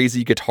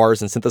 crazy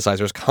guitars and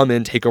synthesizers come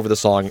in, take over the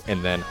song,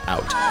 and then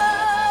out.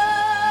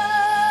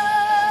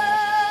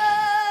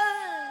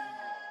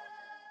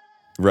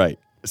 Right.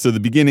 So the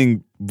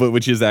beginning, but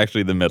which is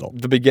actually the middle.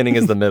 The beginning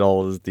is the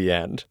middle, is the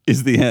end.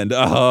 Is the end.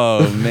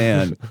 Oh,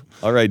 man.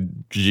 All right,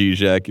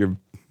 Zizek, you're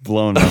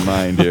blowing my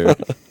mind here.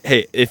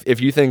 Hey,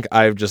 if you think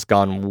I've just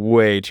gone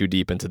way too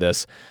deep into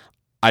this,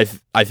 I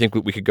think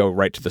we could go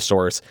right to the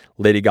source.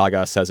 Lady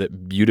Gaga says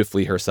it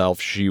beautifully herself.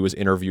 She was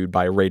interviewed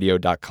by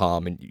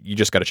radio.com, and you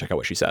just got to check out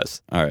what she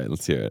says. All right,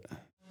 let's hear it.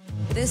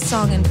 This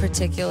song in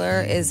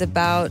particular is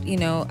about,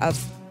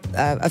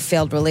 a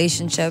failed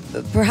relationship.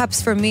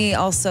 Perhaps for me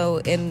also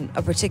in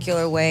a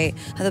particular way,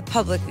 how the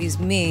public views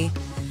me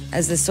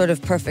as this sort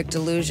of perfect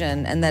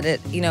illusion, and that it,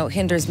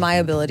 hinders my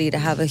ability to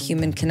have a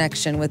human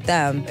connection with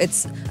them.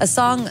 It's a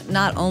song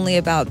not only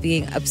about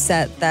being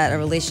upset that a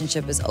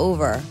relationship is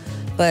over,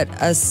 but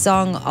a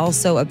song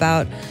also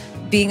about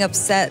being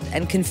upset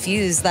and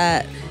confused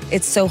that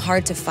it's so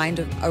hard to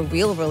find a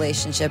real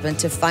relationship and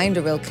to find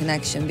a real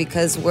connection,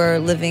 because we're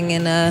living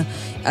in a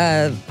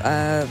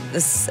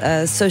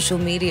social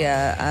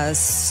media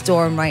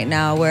storm right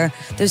now where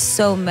there's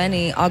so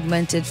many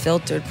augmented,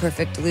 filtered,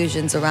 perfect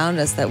illusions around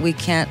us that we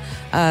can't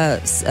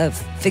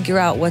figure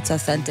out what's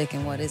authentic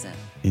and what isn't.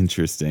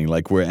 Interesting.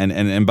 Like we're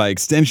and by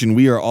extension,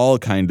 we are all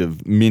kind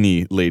of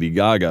mini Lady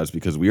Gagas,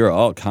 because we are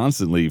all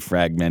constantly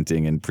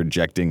fragmenting and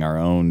projecting our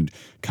own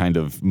kind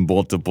of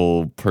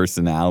multiple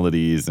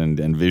personalities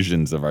and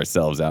visions of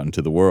ourselves out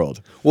into the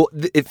world. Well,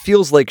 it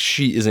feels like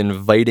she is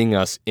inviting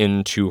us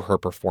into her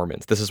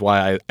performance. This is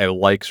why I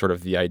like sort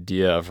of the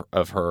idea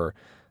of her.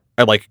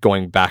 I like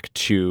going back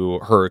to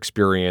her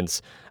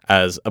experience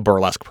as a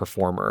burlesque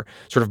performer,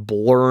 sort of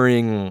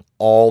blurring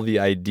all the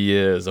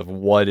ideas of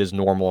what is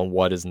normal and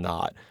what is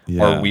not.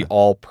 Yeah. Are we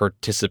all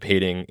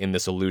participating in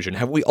this illusion?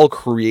 Have we all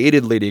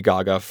created Lady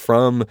Gaga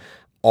from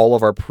all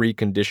of our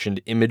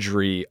preconditioned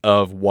imagery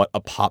of what a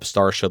pop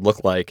star should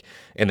look like,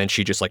 and then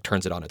she just like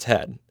turns it on its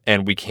head,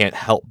 and we can't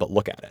help but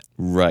look at it?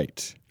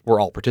 Right. We're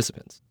all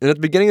participants. And at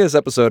the beginning of this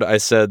episode, I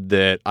said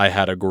that I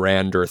had a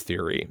grander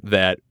theory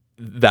that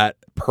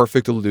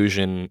perfect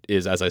illusion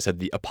is, as I said,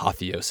 the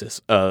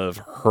apotheosis of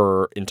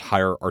her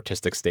entire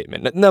artistic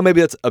statement. Now, maybe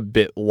that's a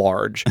bit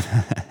large.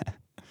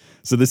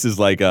 So this is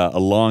like a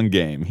long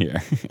game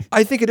here.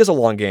 I think it is a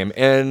long game,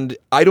 and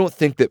I don't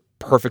think that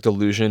perfect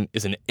illusion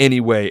is in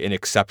any way an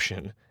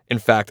exception. In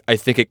fact, I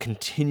think it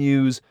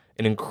continues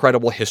an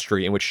incredible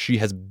history in which she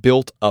has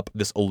built up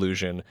this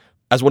illusion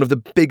as one of the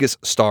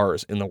biggest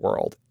stars in the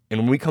world. And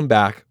when we come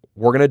back,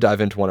 we're going to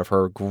dive into one of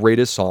her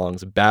greatest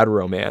songs, Bad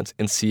Romance,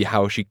 and see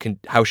how she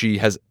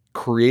has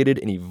created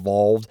and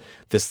evolved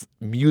this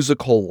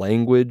musical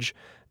language,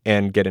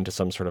 and get into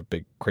some sort of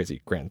big,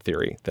 crazy, grand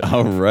theory.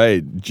 All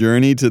right.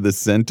 Journey to the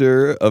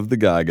center of the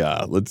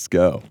Gaga. Let's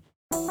go.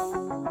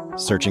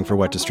 Searching for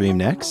what to stream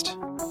next?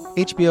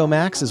 HBO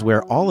Max is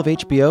where all of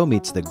HBO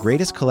meets the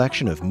greatest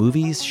collection of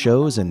movies,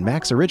 shows, and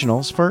Max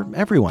originals for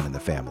everyone in the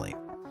family.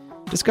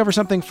 Discover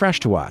something fresh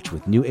to watch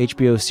with new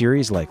HBO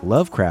series like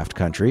Lovecraft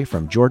Country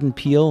from Jordan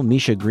Peele,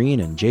 Misha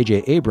Green, and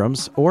J.J.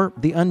 Abrams, or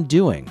The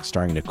Undoing,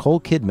 starring Nicole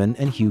Kidman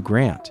and Hugh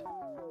Grant.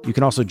 You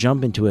can also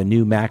jump into a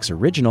new Max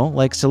original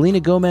like Selena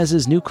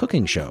Gomez's new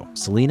cooking show,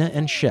 Selena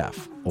and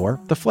Chef,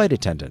 or The Flight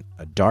Attendant,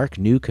 a dark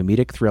new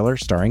comedic thriller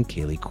starring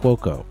Kaylee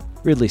Cuoco.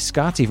 Ridley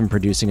Scott's even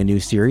producing a new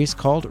series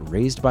called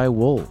Raised by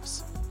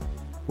Wolves.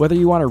 Whether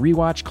you want to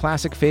rewatch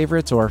classic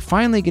favorites or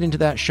finally get into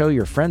that show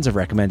your friends have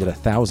recommended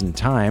 1,000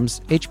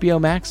 times, HBO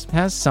Max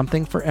has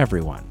something for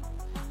everyone.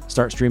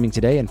 Start streaming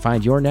today and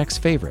find your next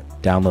favorite.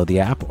 Download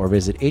the app or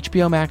visit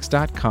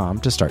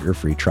hbomax.com to start your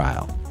free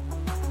trial.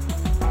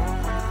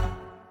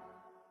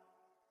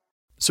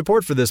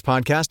 Support for this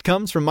podcast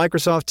comes from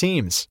Microsoft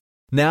Teams.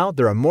 Now,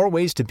 there are more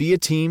ways to be a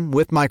team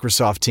with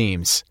Microsoft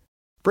Teams.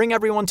 Bring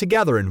everyone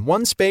together in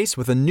one space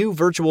with a new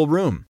virtual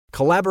room.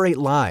 Collaborate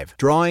live,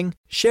 drawing,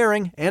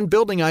 sharing, and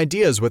building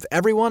ideas with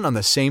everyone on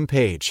the same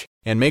page.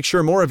 And make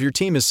sure more of your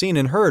team is seen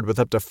and heard with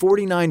up to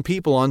 49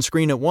 people on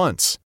screen at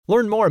once.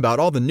 Learn more about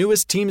all the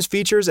newest Teams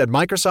features at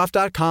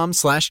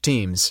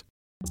Microsoft.com/Teams.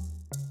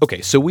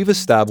 Okay, so we've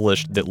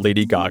established that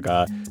Lady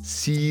Gaga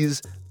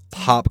sees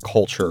pop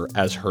culture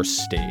as her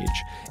stage,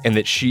 and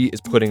that she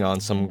is putting on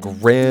some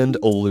grand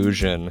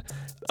illusion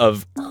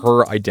of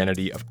her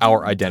identity, of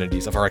our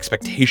identities, of our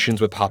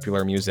expectations with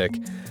popular music.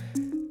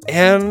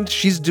 And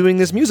she's doing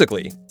this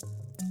musically.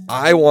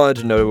 I wanted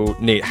to know,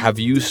 Nate, have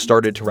you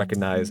started to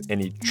recognize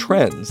any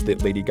trends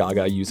that Lady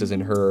Gaga uses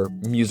in her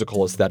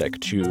musical aesthetic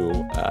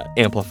to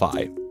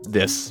amplify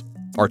this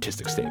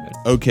artistic statement?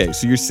 Okay,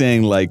 so you're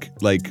saying like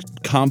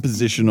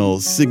compositional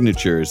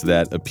signatures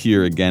that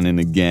appear again and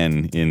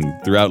again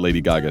throughout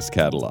Lady Gaga's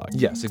catalog.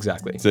 Yes,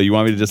 exactly. So you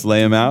want me to just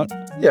lay them out?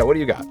 Yeah, what do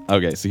you got?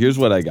 Okay, so here's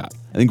what I got.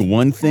 I think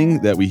one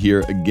thing that we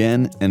hear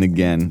again and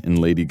again in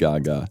Lady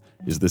Gaga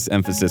is this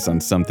emphasis on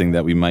something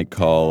that we might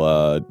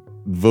call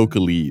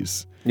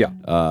vocalese. Yeah.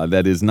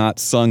 That is not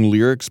sung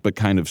lyrics, but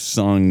kind of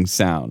sung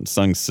sound,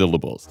 sung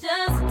syllables.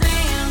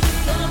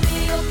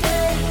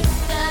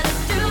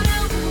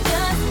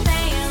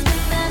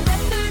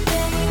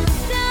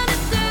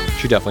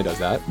 She definitely does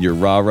that. Your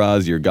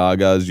rah-rahs, your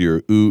gagas,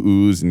 your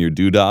ooh-oohs, and your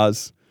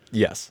doo-dahs.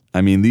 Yes.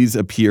 I mean, these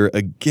appear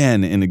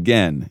again and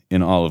again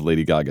in all of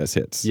Lady Gaga's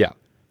hits. Yeah.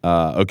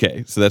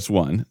 Okay, so that's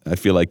one. I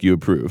feel like you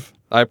approve.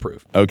 I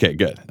approve. Okay,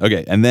 good.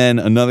 Okay, and then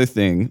another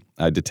thing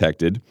I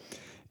detected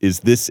is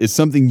this is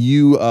something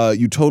you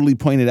totally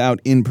pointed out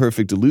in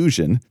Perfect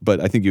Illusion, but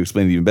I think you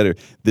explained it even better.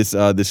 This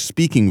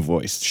speaking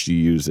voice she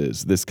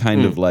uses, this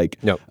kind of like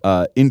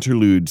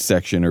interlude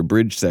section or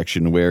bridge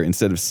section where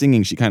instead of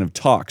singing, she kind of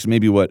talks.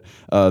 Maybe what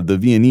the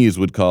Viennese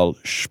would call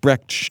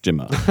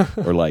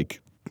Sprechstimme, or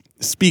like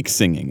speak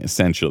singing,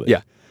 essentially.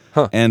 Yeah.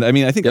 Huh. And I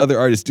mean, I think other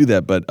artists do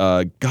that, but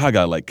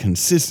Gaga like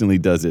consistently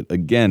does it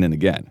again and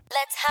again.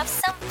 Let's have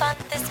some fun,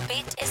 this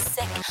beat is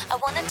sick. I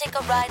wanna take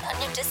a ride on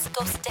your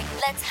disco stick.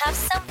 Let's have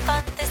some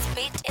fun, this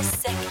beat is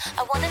sick.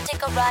 I wanna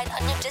take a ride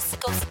on your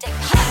disco stick.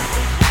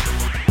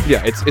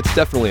 Yeah, it's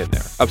definitely in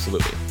there.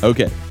 Absolutely.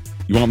 Okay.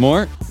 You want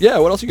more? Yeah,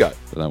 what else you got?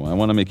 I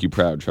want to make you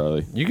proud,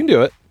 Charlie. You can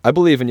do it. I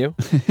believe in you.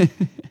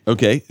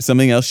 Okay,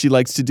 something else she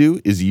likes to do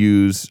is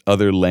use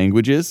other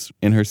languages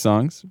in her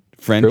songs.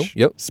 French,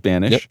 True. Yep.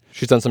 Spanish. Yep.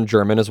 She's done some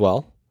German as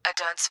well. I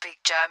don't speak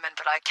German,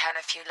 but I can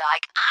if you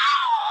like.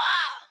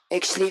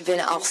 Ich liebe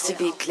auch zu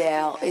be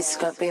clair. Es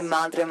kommt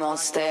Madre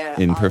Monster.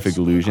 In Perfect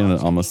Illusion,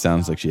 it almost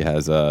sounds like she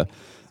has a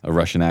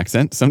Russian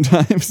accent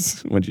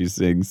sometimes when she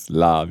sings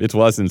love. It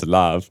wasn't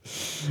love.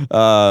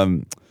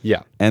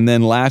 Yeah. And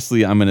then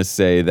lastly, I'm going to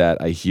say that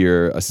I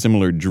hear a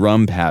similar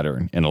drum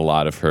pattern in a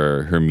lot of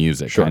her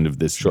music. Sure. Kind of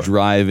this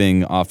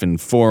driving, often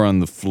four on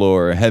the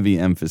floor, heavy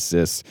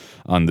emphasis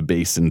on the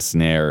bass and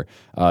snare,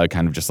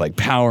 kind of just like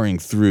powering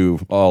through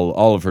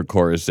all of her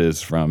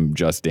choruses from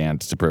Just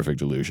Dance to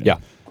Perfect Illusion. Yeah.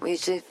 We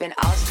should been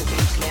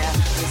ausgelegt leer.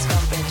 Es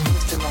kommt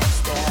Mr.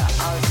 Monster.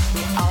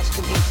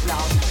 Ausgelegt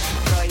laut.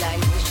 Fräulein,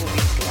 we should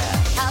be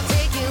clear. I'll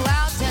take you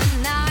out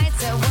tonight,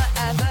 so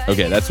whatever.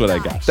 Okay, that's what I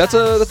got.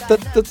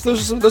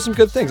 Those are some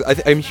good things.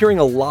 I'm hearing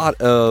a lot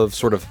of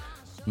sort of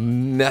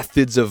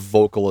methods of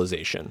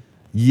vocalization.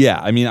 Yeah,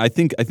 I mean, I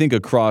think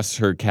across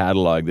her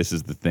catalog, this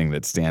is the thing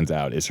that stands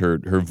out: is her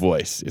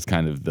voice is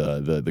kind of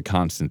the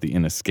constant, the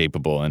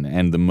inescapable,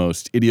 and the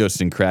most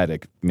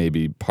idiosyncratic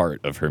maybe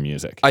part of her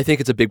music. I think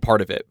it's a big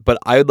part of it, but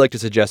I would like to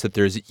suggest that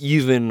there's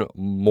even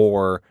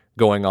more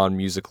going on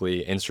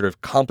musically and sort of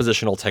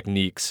compositional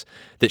techniques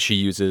that she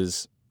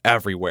uses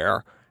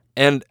everywhere.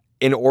 And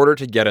in order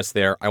to get us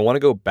there, I want to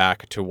go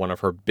back to one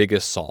of her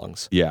biggest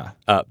songs. Yeah.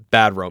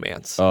 Bad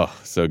Romance. Oh,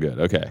 so good.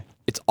 Okay.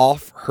 It's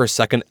off her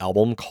second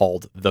album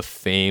called The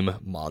Fame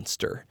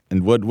Monster.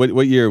 And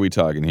what year are we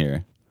talking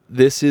here?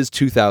 This is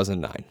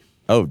 2009.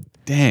 Oh,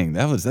 dang,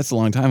 that's a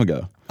long time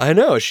ago. I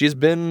know. She's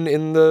been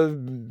in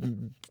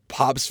the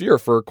pop sphere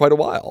for quite a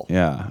while.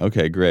 Yeah.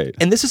 Okay, great.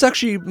 And this is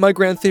actually my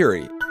grand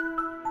theory.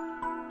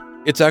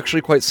 It's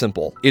actually quite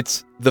simple.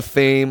 It's the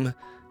fame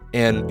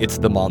and it's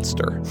the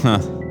monster. Huh.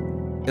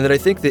 And then I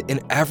think that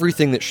in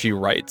everything that she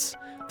writes,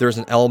 there's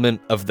an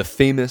element of the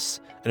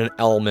famous and an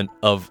element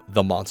of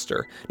the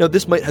monster. Now,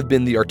 this might have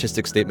been the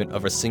artistic statement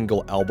of a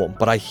single album,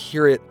 but I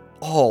hear it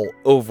all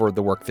over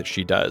the work that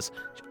she does.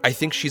 I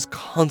think she's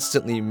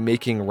constantly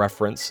making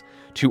reference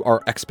to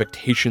our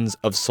expectations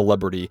of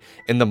celebrity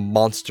and the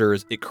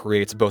monsters it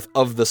creates both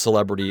of the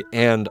celebrity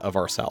and of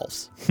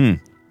ourselves. And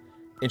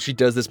she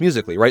does this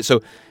musically, right?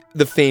 So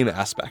the fame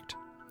aspect.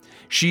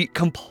 She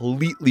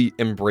completely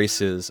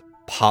embraces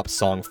pop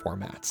song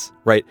formats,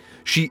 right?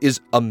 She is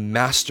a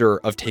master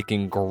of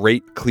taking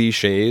great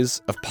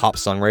cliches of pop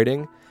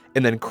songwriting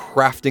and then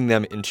crafting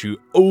them into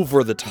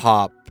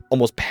over-the-top,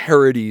 almost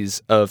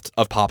parodies of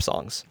pop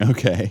songs.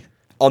 Okay.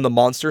 On the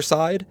monster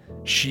side,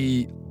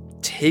 she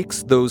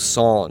takes those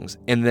songs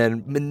and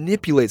then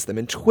manipulates them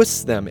and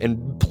twists them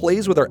and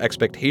plays with our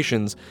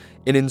expectations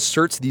and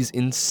inserts these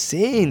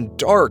insane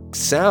dark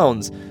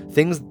sounds,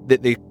 things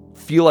that they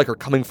feel like are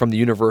coming from the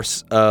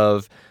universe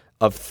of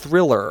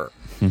Thriller.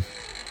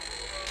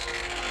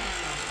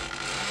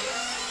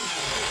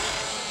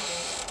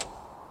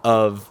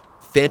 Of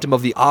Phantom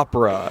of the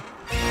Opera.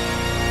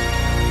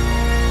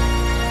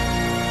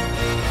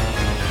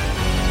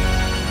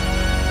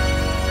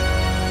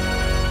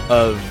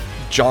 Of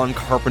John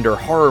Carpenter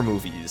horror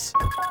movies.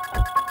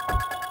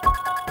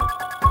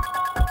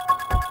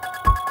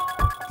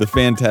 The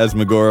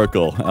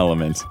phantasmagorical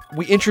element.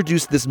 We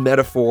introduced this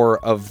metaphor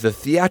of the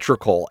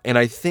theatrical, and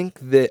I think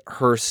that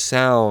her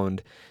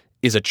sound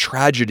is a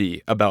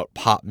tragedy about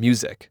pop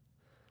music.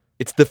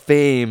 It's the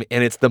fame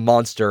and it's the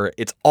monster.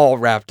 It's all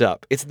wrapped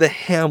up. It's the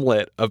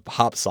Hamlet of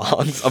pop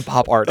songs, of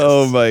pop artists.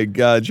 Oh my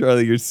God,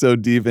 Charlie, you're so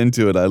deep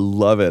into it. I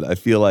love it. I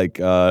feel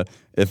like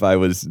if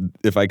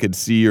I could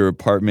see your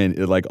apartment,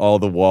 like all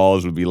the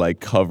walls would be like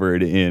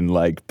covered in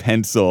like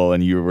pencil,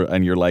 and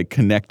you're like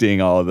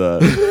connecting all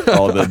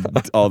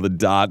the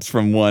dots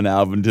from one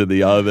album to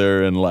the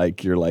other, and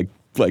like you're like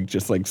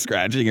just like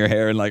scratching your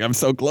hair and like, I'm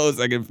so close,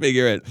 I can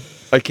figure it.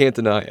 I can't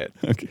deny it.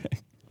 Okay.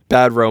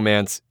 Bad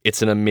Romance,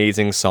 it's an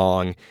amazing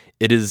song.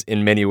 It is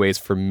in many ways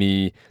for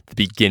me the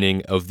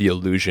beginning of the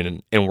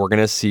illusion, and we're going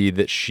to see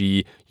that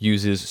she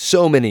uses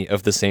so many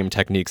of the same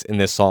techniques in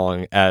this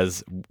song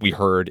as we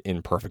heard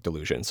in Perfect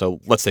Illusion.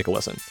 So let's take a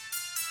listen.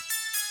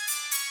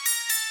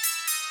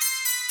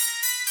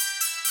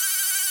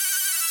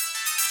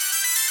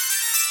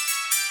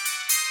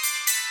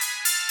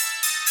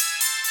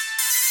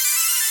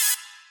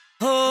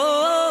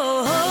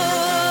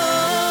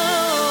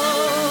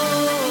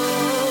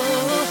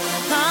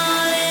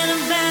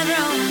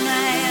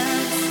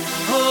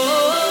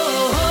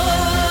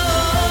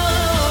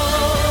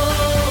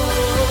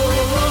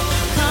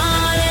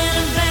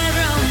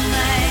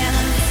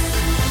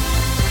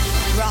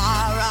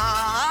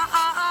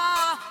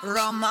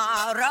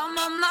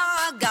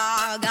 Roma,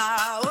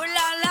 Gaga, ooh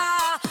la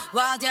la,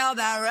 what's your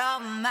bad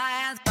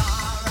romance?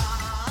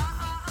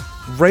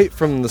 Right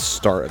from the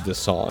start of this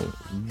song,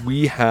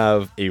 we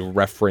have a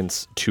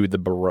reference to the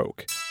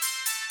Baroque.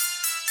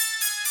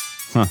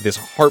 This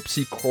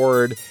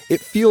harpsichord, it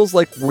feels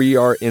like we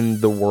are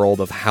in the world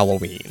of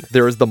Halloween.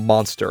 There is the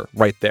monster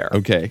right there.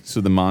 Okay,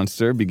 so the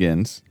monster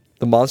begins.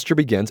 The monster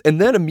begins,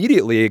 and then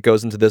immediately it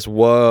goes into this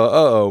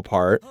whoa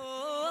part.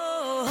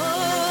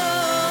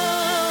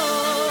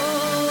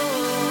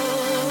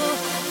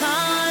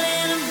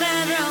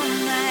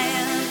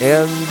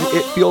 And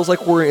it feels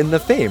like we're in the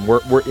Fame.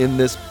 We're in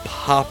this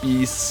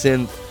poppy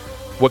synth,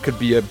 what could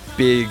be a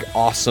big,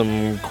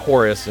 awesome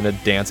chorus in a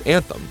dance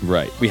anthem.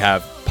 Right. We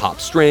have pop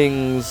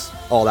strings,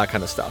 all that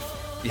kind of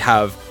stuff. We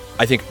have,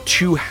 I think,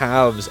 two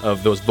halves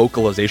of those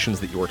vocalizations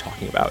that you were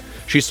talking about.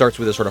 She starts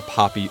with a sort of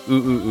poppy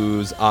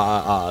ooh-ooh-oohs,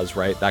 ah-ah-ahs,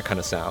 right? That kind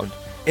of sound.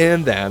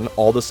 And then,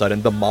 all of a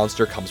sudden, the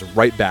monster comes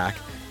right back,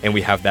 and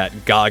we have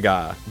that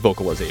Gaga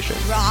vocalization.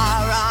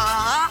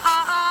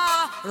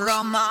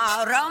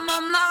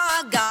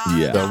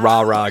 Yeah. The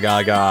rah-rah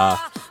Gaga,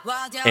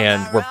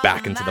 and we're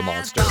back into the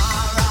monster.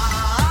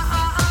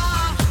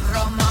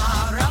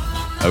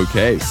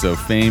 Okay, so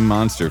fame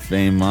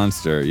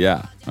monster.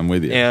 Yeah, I'm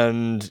with you.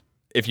 And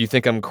if you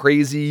think I'm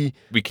crazy,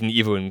 we can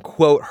even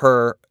quote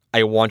her,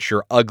 I want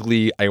your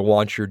ugly, I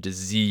want your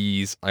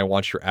disease, I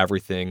want your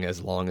everything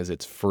as long as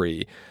it's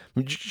free.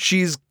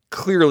 She's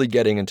clearly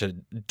getting into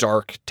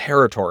dark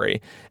territory,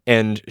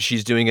 and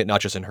she's doing it not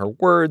just in her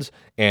words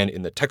and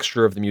in the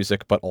texture of the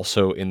music, but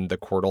also in the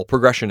chordal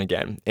progression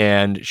again.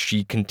 And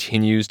she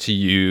continues to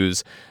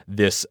use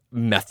this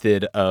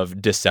method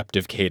of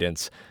deceptive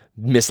cadence,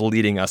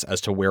 misleading us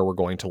as to where we're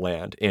going to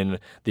land in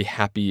the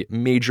happy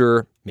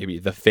major, maybe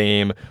the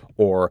Fame,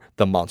 or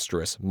the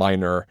monstrous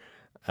minor,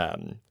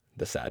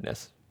 the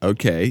sadness.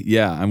 Okay,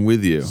 yeah, I'm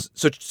with you.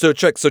 So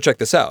check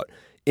this out.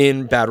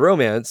 In Bad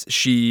Romance,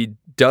 she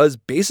does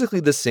basically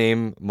the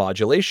same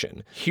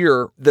modulation.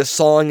 Here, the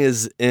song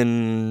is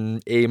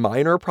in A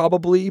minor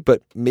probably,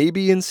 but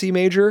maybe in C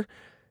major.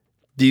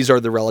 These are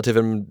the relative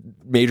and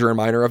major and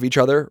minor of each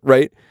other,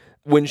 right?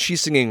 When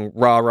she's singing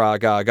rah rah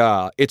ga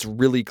ga, it's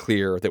really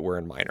clear that we're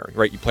in minor,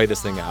 right? You play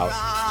this thing out.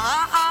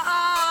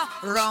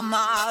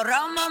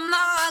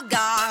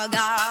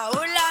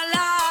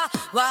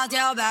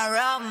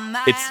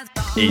 It's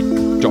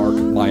a dark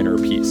minor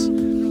piece.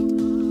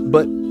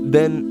 But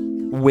then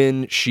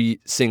when she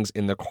sings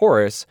in the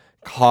chorus,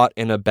 Caught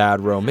in a Bad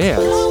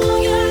Romance,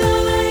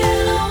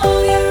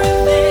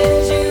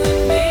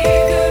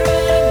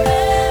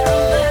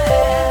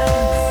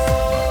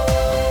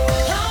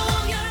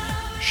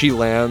 she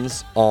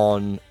lands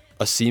on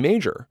a C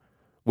major,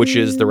 which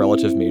is the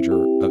relative major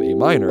of A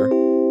minor,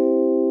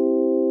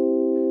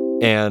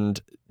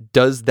 and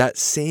does that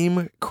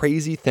same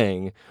crazy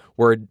thing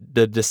where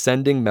the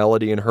descending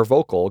melody in her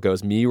vocal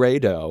goes mi, re,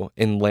 do,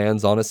 and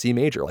lands on a C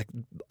major. Like,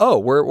 oh,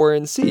 we're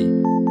in C.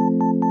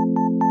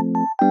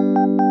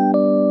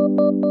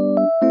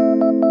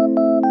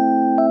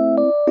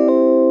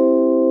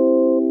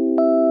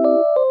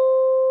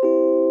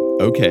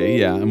 Okay,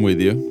 yeah, I'm with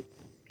you.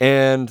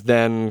 And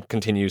then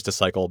continues to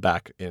cycle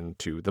back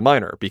into the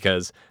minor,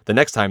 because the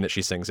next time that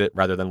she sings it,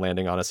 rather than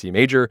landing on a C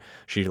major,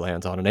 she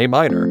lands on an A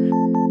minor.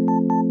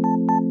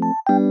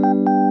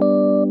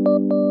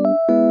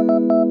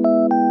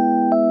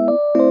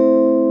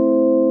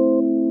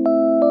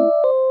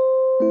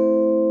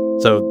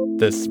 So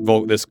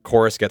this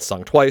chorus gets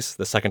sung twice.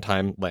 The second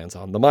time lands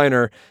on the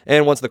minor.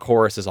 And once the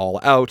chorus is all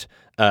out,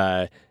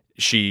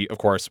 she, of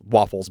course,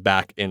 waffles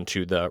back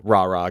into the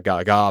rah-rah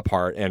ga-ga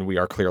part, and we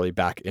are clearly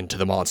back into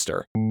the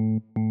monster.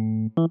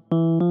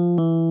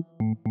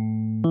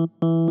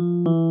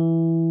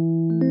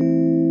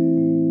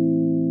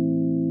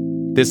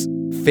 This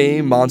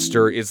Fame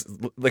monster is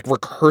like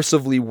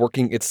recursively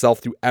working itself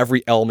through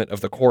every element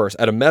of the chorus.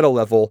 At a meta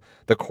level,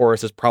 the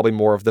chorus is probably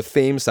more of the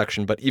Fame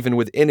section, but even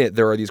within it,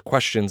 there are these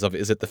questions of,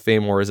 is it the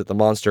Fame or is it the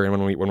monster? And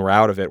when we're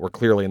out of it, we're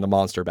clearly in the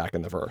monster back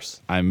in the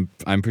verse. I'm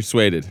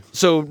persuaded.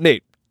 So,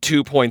 Nate,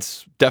 2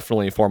 points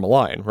definitely form a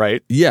line,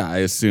 right? Yeah, I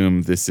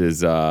assume this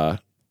is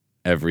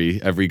every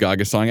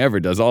Gaga song ever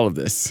does all of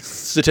this.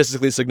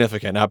 Statistically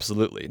significant,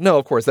 absolutely. No,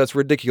 of course, that's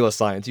ridiculous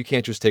science. You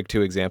can't just take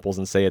two examples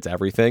and say it's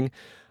everything.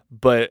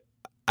 But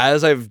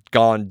as I've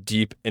gone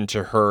deep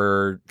into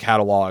her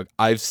catalog,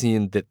 I've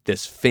seen that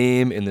this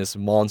Fame and this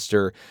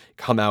monster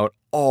come out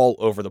all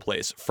over the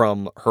place,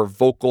 from her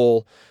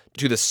vocal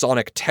to the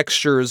sonic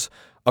textures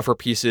of her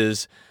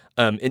pieces,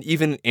 and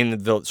even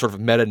in the sort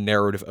of meta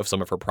narrative of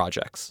some of her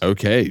projects.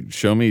 Okay,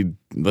 show me.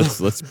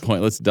 Let's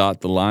point. Let's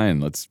dot the line.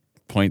 Let's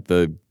point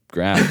the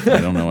graph. I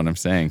don't know what I'm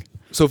saying.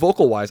 So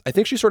vocal-wise, I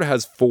think she sort of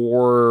has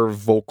 4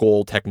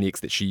 vocal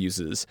techniques that she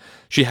uses.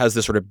 She has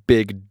this sort of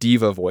big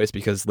diva voice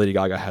because Lady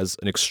Gaga has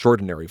an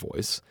extraordinary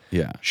voice.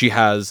 Yeah. She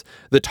has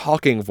the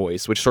talking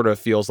voice, which sort of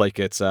feels like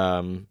it's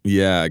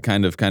Yeah,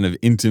 kind of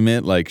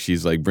intimate, like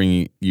she's like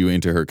bringing you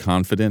into her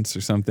confidence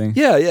or something.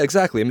 Yeah,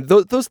 exactly. I mean,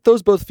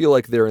 those both feel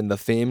like they're in the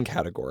fame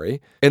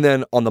category. And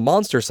then on the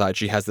monster side,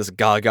 she has this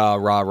gaga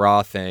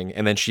rah thing,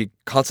 and then she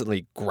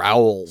constantly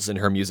growls in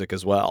her music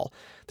as well.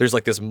 There's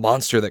like this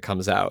monster that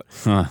comes out.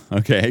 Huh.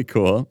 Okay,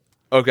 cool.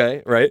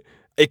 Okay, right?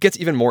 It gets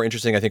even more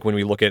interesting, I think, when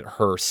we look at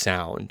her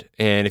sound.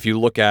 And if you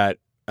look at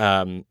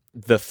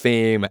the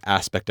fame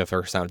aspect of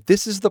her sound,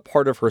 this is the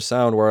part of her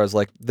sound where I was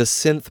like, the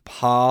synth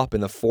pop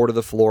and the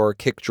 4-to-the-floor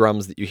kick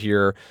drums that you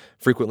hear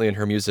frequently in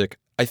her music,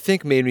 I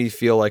think made me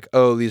feel like,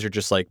 oh, these are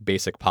just like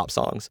basic pop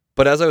songs.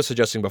 But as I was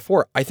suggesting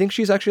before, I think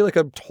she's actually like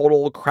a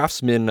total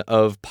craftsman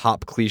of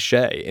pop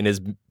cliche and is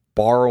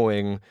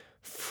borrowing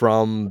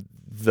from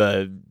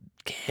the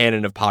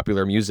canon of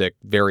popular music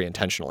very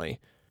intentionally.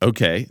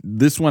 Okay,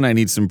 this one I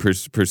need some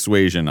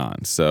persuasion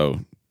on, so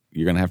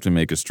you're going to have to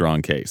make a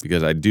strong case,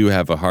 because I do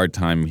have a hard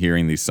time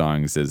hearing these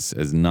songs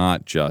as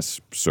not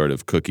just sort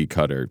of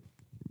cookie-cutter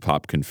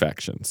pop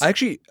confections.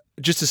 Actually,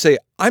 just to say,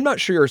 I'm not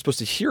sure you're supposed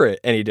to hear it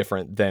any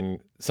different than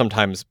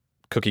sometimes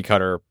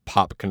cookie-cutter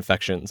pop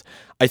confections.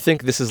 I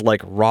think this is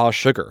like raw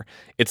sugar.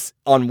 It's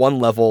on one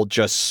level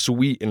just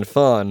sweet and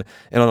fun,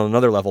 and on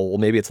another level, well,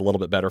 maybe it's a little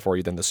bit better for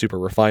you than the super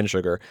refined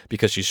sugar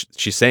because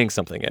she's saying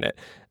something in it.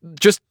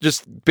 Just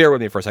bear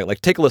with me for a second.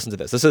 Like, take a listen to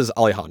this. This is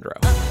Alejandro.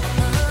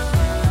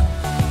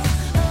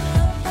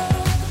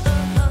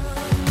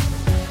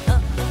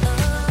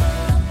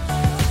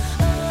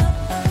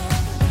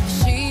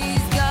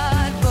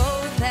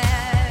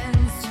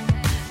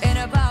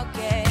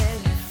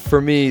 For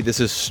me, this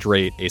is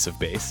straight Ace of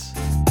Bass.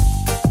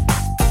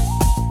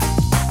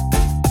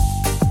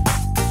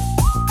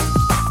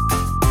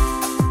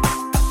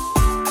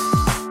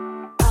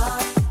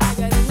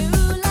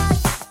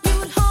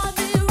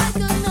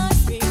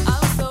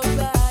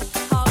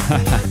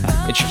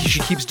 And she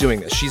keeps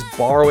doing this. She's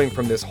borrowing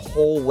from this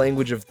whole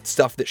language of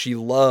stuff that she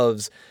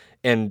loves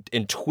and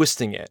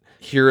twisting it.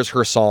 Here's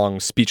her song,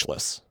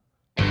 Speechless.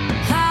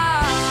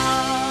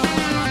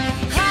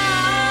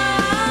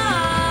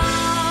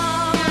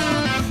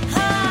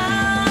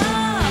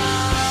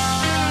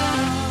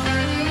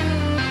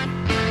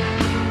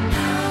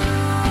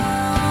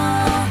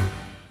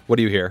 What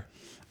do you hear?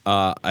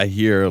 I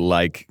hear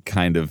like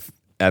kind of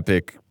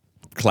epic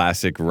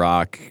classic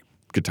rock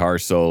guitar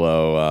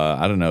solo.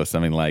 I don't know,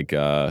 something like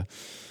how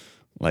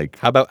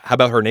about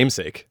her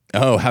namesake?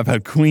 Oh, how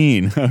about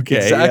Queen? Okay,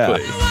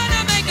 exactly. Yeah.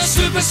 Wanna make a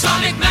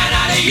supersonic man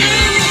out of you?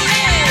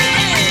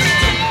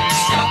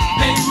 Stop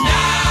me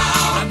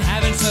now. I'm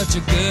having such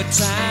a good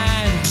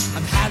time.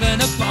 I'm having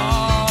a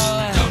ball.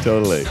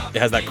 Totally.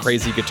 It has that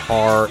crazy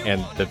guitar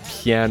and the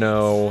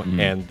piano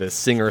and the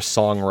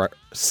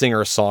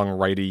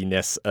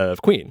singer-songwritiness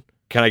of Queen.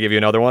 Can I give you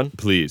another one?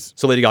 Please.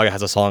 So Lady Gaga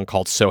has a song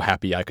called So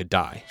Happy I Could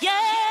Die. Yeah.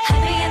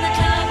 Happy in the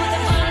club with a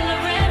bottle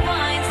of red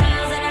wine.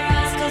 Smiles in our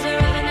eyes 'cause we're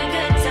having a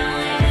good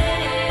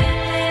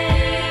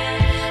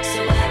time.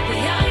 So happy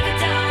I could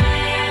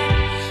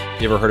die.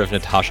 You ever heard of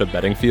Natasha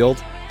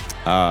Bedingfield?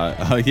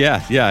 Oh,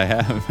 yeah, I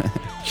have.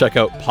 Check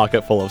out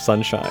Pocket Full of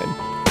Sunshine.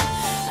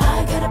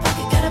 I got a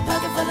pocket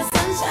full of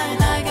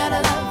sunshine. I got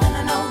a love and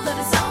I know that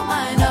it's all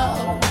mine.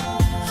 Oh.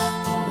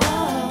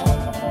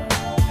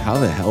 How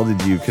the hell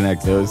did you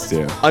connect those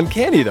two?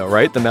 Uncanny though,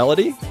 right? The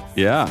melody?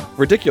 Yeah.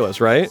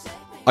 Ridiculous, right?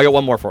 I got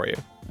one more for you.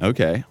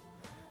 Okay.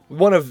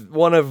 One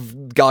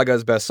of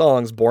Gaga's best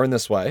songs, Born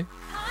This Way. I'm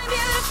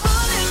beautiful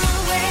in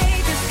my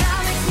way, 'cause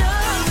God makes no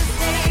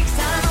mistakes.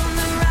 I'm on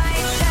the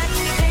right track,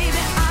 baby.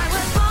 I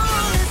was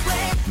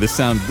born this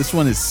way. This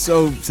one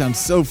sounds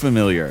so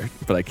familiar,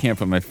 but I can't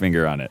put my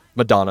finger on it.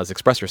 Madonna's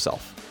Express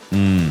Yourself.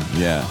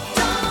 Yeah.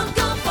 Don't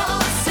go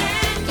for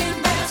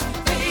second best,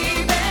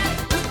 baby.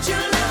 Put your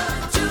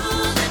love to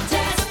the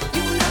test.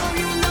 You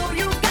know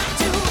you got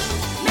to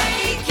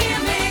make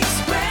him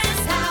express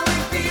how he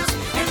feels.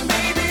 And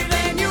baby,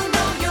 then you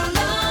know your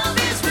love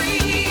is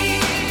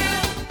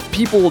real.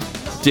 People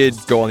did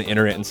go on the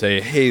internet and say,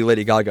 hey,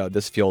 Lady Gaga,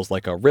 this feels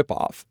like a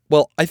ripoff.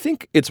 Well, I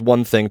think it's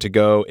one thing to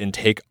go and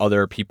take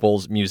other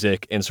people's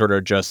music and sort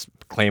of just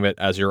claim it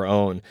as your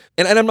own.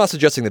 And I'm not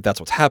suggesting that that's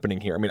what's happening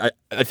here. I mean,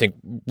 I think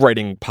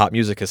writing pop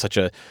music is such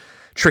a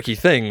tricky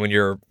thing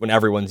when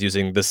everyone's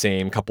using the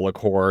same couple of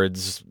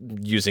chords,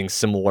 using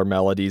similar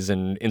melodies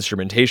and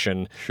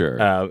instrumentation.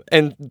 Sure.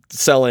 And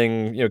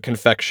selling,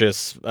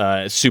 confectious,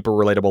 super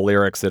relatable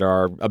lyrics that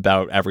are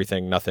about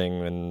everything,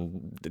 nothing,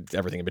 and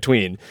everything in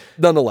between.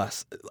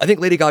 Nonetheless, I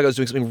think Lady Gaga is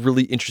doing something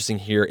really interesting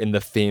here in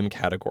the fame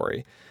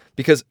category,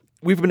 because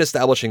we've been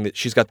establishing that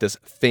she's got this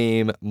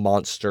fame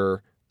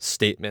monster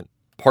statement,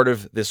 part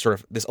of this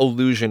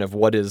illusion of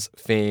what is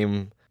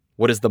fame,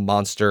 what is the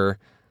monster,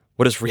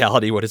 what is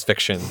reality, what is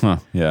fiction.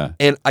 Yeah.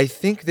 And I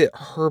think that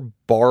her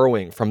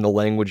borrowing from the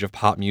language of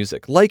pop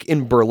music, like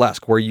in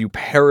burlesque, where you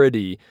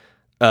parody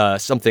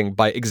something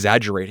by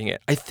exaggerating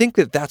it. I think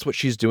that that's what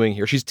she's doing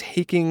here. She's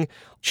taking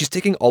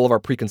all of our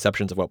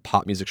preconceptions of what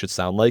pop music should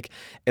sound like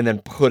and then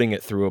putting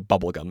it through a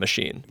bubblegum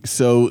machine.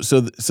 So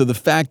the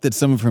fact that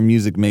some of her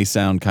music may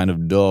sound kind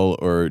of dull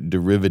or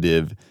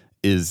derivative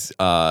is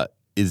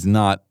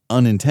not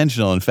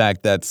unintentional. In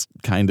fact, that's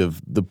kind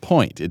of the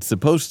point. It's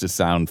supposed to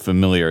sound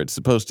familiar. It's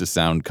supposed to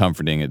sound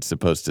comforting. It's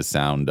supposed to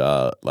sound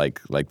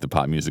like the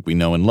pop music we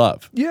know and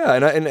love. Yeah,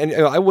 and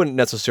I wouldn't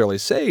necessarily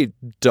say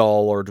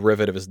dull or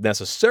derivative is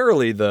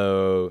necessarily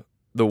the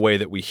way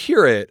that we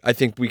hear it. I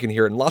think we can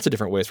hear it in lots of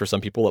different ways. For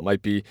some people, it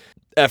might be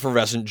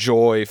effervescent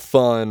joy,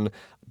 fun.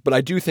 But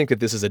I do think that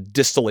this is a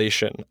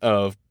distillation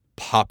of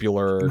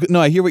popular.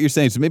 No, I hear what you're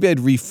saying. So maybe I'd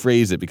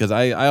rephrase it because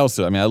I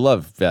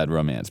love Bad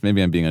Romance.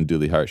 Maybe I'm being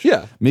unduly harsh.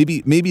 Yeah.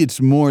 Maybe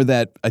it's more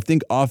that I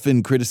think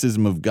often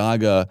criticism of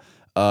Gaga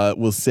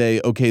will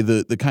say, okay,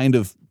 the kind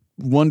of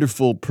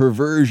wonderful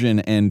perversion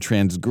and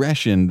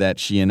transgression that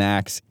she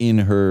enacts in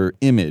her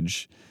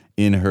image,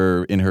 in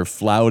her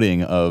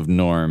flouting of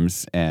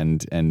norms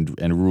and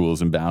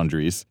rules and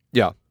boundaries.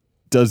 Yeah.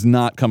 Does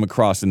not come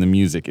across in the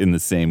music in the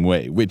same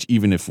way, which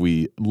even if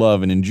we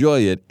love and enjoy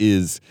it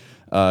is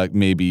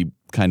maybe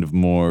kind of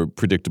more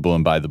predictable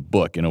and by the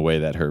book in a way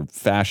that her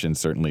fashion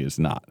certainly is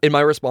not. And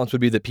my response would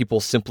be that people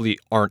simply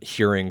aren't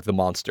hearing the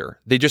monster.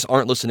 They just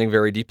aren't listening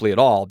very deeply at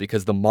all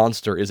because the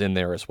monster is in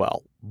there as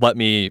well. Let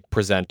me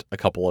present a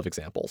couple of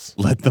examples.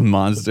 Let the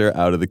monster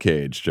out of the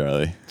cage,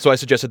 Charlie. So I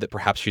suggested that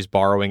perhaps she's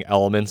borrowing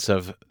elements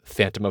of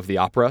Phantom of the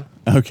Opera.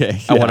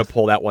 Okay. I want to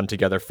pull that one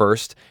together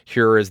first.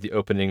 Here is the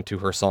opening to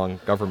her song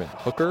Government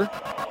Hooker.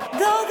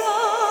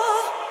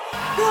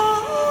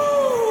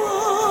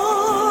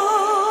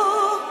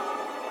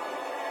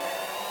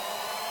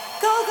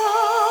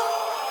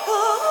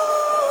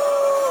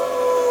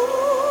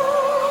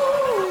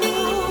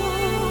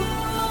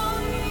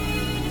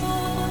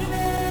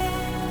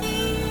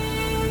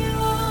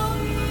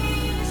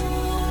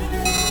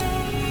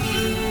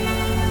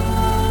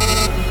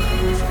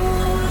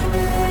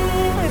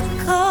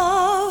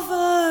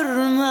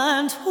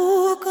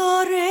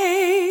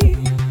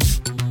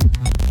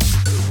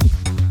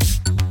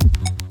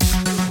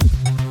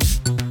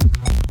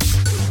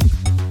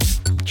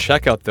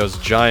 Check out those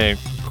giant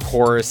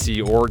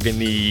chorusy,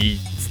 organy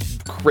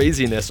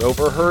craziness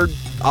over her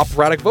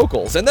operatic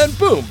vocals. And then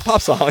boom,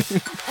 pop song.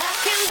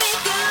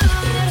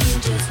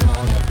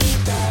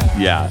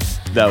 Yeah,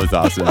 that was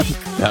awesome.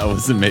 That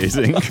was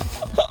amazing.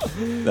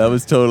 That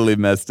was totally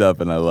messed up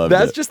and I loved it.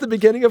 That's just the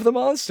beginning of the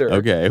monster.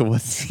 Okay,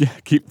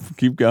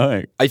 keep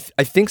going. I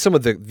think some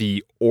of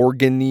the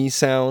organy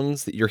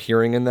sounds that you're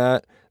hearing in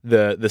that,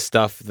 the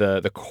stuff,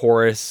 the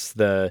chorus,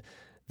 the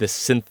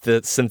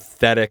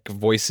synthetic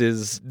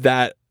voices,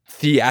 that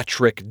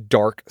theatric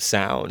dark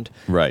sound,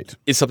 right,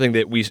 is something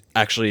that we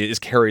actually is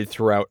carried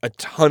throughout a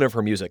ton of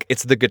her music.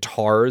 It's the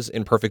guitars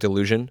in Perfect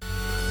Illusion.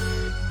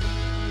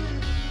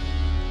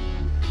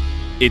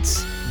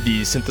 It's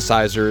the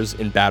synthesizers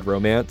in Bad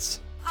Romance.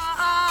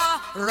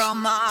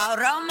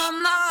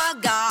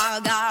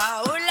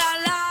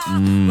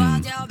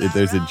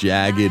 There's a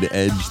jagged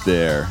edge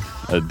there,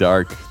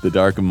 the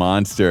dark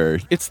monster.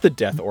 It's the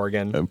death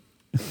organ.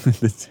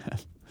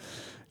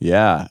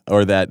 Yeah,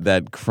 or that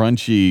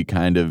crunchy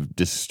kind of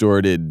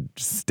distorted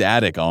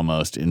static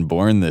almost in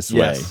Born This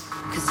Way.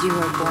 Because you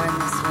were born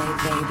this way,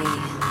 baby.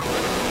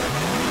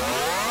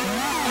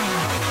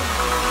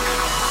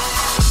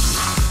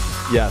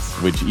 Yes.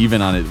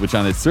 Which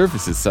on its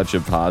surface is such a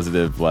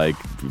positive, like,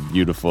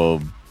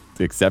 beautiful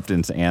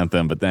acceptance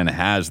anthem, but then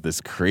has this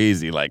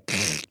crazy, like,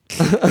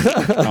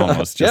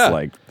 almost just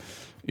like,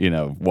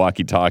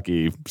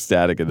 walkie-talkie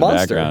static in the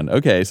background.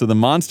 Okay, so the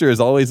monster is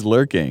always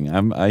lurking.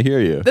 I hear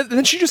you.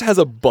 Then she just has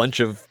a bunch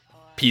of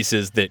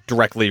pieces that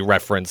directly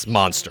reference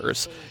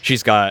monsters.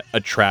 She's got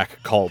a track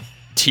called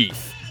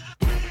Teeth.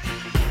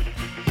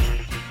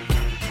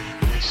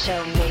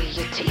 Show me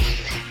your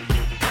teeth.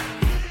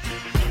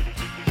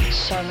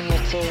 Show me your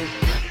teeth.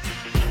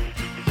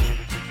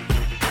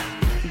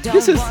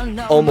 This is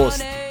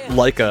almost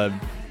like a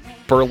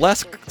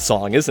burlesque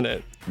song, isn't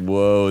it?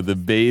 Whoa, the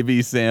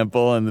baby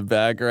sample in the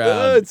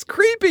background. It's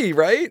creepy,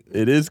 right?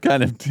 It is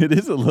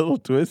a little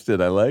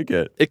twisted. I like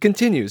it. It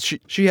continues.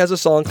 She has a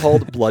song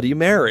called Bloody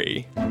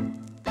Mary.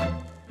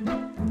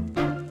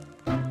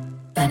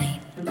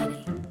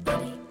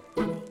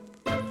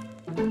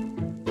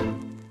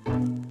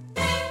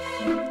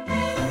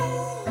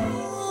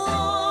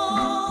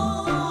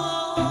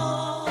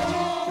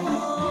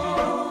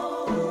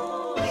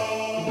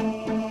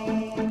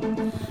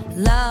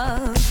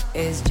 Love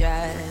is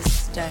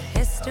just a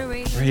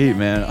history. Great,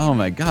 man. Oh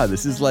my God,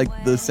 this is like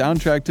the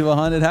soundtrack to a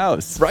haunted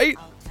house. Right?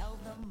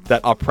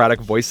 That operatic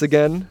voice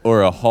again.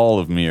 Or a hall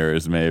of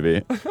mirrors,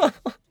 maybe.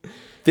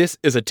 This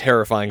is a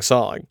terrifying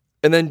song.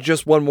 And then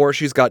just one more,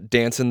 she's got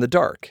Dance in the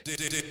Dark.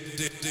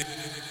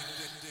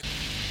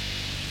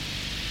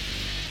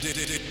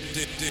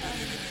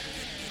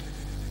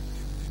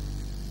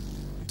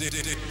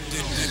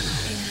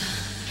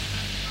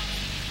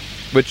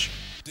 Which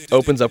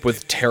opens up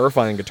with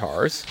terrifying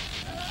guitars.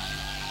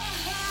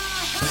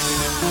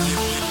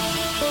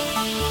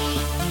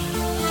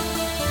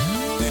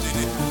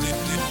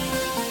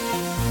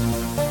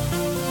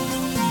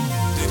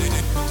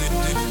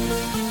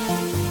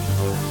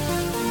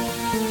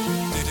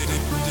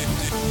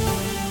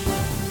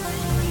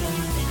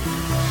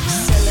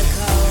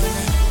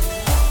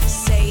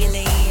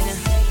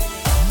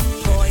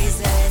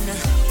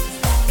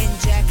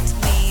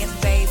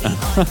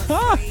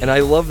 And I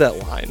love that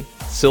line.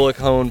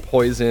 Silicone,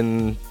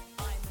 poison,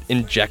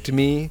 inject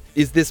me.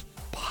 Is this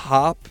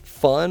pop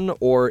fun,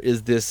 or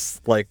is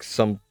this like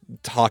some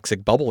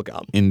toxic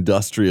bubblegum?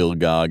 Industrial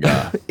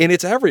Gaga. And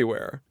it's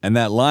everywhere. And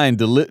that line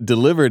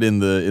delivered in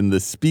the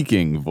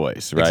speaking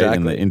voice, right? Exactly.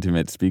 In the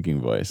intimate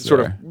speaking voice.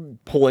 Sort there.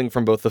 of pulling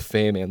from both the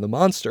fame and the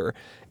monster.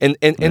 And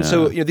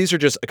so, you know, these are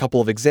just a couple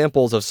of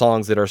examples of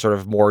songs that are sort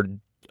of more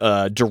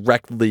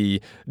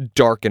directly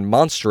dark and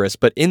monstrous,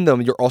 but in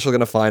them you're also going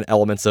to find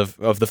elements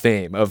of the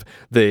fame, of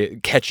the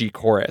catchy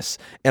chorus.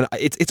 And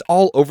it's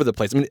all over the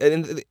place. I mean,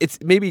 and it's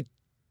maybe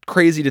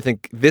crazy to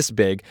think this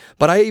big,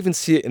 but I even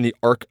see it in the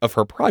arc of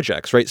her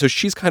projects, right? So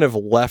she's kind of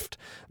left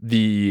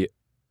the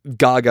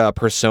Gaga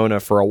persona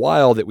for a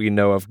while that we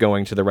know of,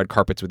 going to the red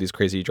carpets with these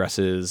crazy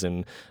dresses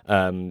and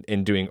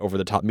doing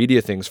over-the-top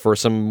media things, for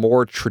some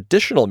more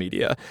traditional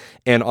media.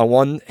 And on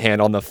one hand,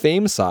 on the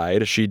fame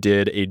side, she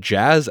did a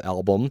jazz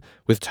album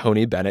with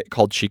Tony Bennett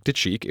called Cheek to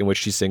Cheek, in which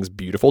she sings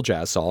beautiful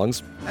jazz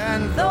songs.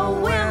 And though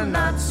we're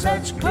not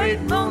such great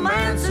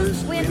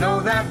romancers, we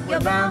know that we're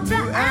bound to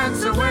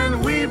answer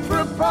when we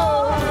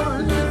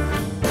propose.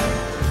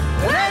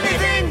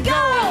 Anything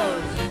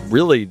goes!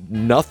 Really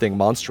nothing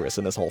monstrous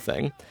in this whole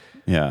thing.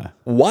 Yeah.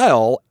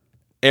 While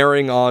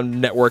airing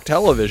on network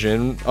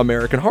television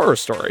American Horror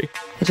Story.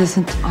 It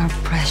isn't our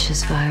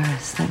precious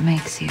virus that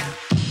makes you.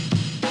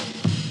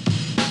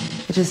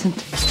 It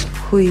isn't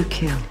who you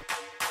kill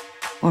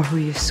or who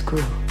you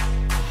screw.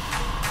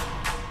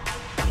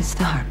 It's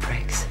the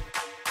heartbreaks.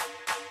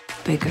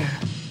 Bigger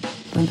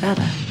and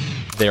better.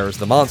 There's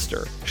the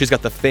monster. She's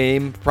got the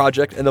Fame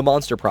project and the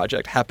Monster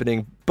project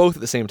happening both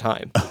at the same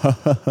time.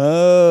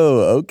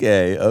 Oh,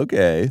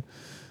 okay.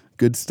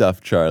 Good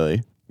stuff,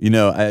 Charlie. You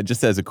know,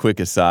 just as a quick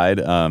aside,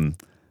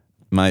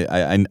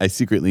 I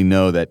secretly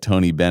know that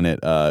Tony Bennett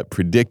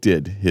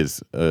predicted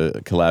his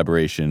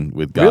collaboration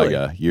with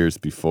Gaga years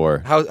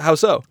before. How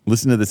so?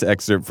 Listen to this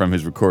excerpt from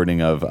his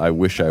recording of I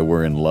Wish I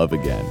Were in Love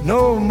Again.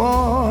 No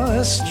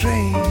more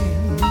strain.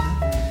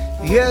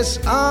 Yes,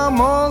 I'm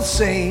all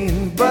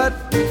sane, but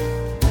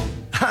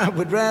I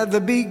would rather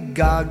be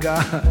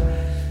Gaga.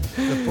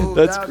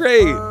 That's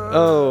great.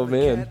 Oh,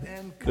 man.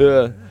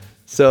 Yeah.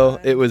 So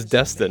it was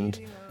destined.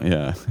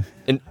 Yeah.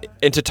 And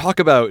to talk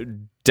about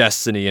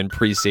destiny and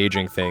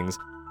presaging things,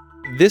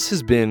 this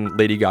has been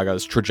Lady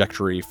Gaga's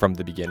trajectory from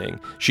the beginning.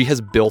 She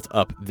has built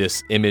up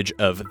this image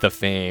of the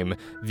fame,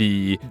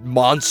 the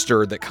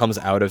monster that comes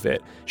out of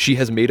it. She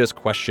has made us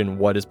question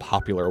what is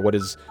popular, what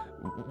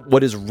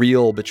is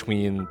real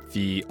between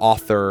the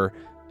author,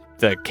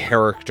 the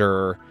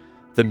character,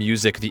 the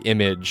music, the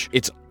image.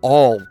 It's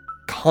all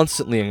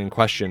constantly in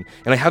question.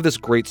 And I have this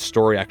great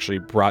story actually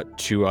brought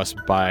to us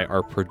by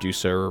our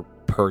producer,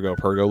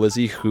 Pergo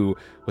Lizzie, who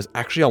was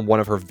actually on one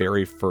of her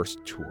very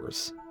first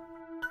tours.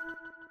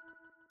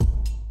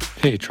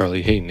 Hey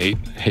Charlie, hey Nate,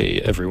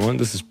 hey everyone,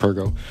 this is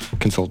Pergo,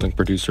 consulting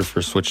producer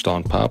for Switched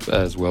On Pop,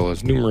 as well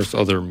as numerous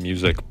other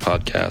music,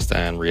 podcast,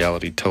 and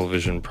reality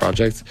television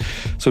projects.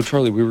 So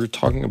Charlie, we were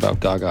talking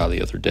about Gaga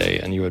the other day,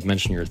 and you had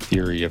mentioned your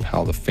theory of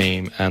how the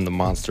fame and the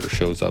monster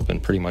shows up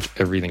in pretty much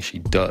everything she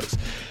does.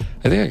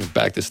 I think I can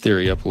back this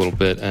theory up a little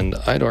bit, and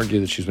I'd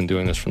argue that she's been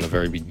doing this from the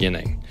very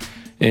beginning.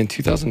 In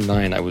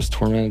 2009, I was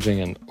tour managing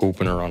an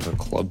opener on her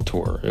club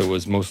tour. It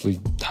was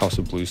mostly House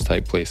of Blues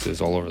type places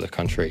all over the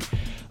country.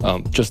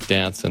 Just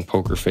Dance and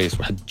Poker Face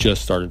had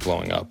just started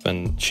blowing up,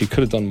 and she could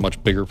have done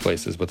much bigger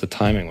places, but the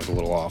timing was a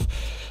little off.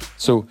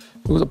 So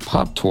it was a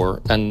pop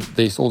tour, and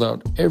they sold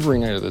out every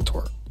night of the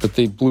tour, but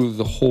they blew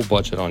the whole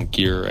budget on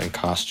gear and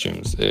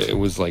costumes. It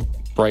was like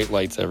bright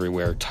lights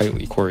everywhere,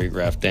 tightly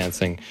choreographed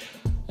dancing,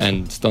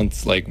 and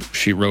stunts like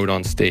she rode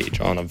on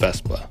stage on a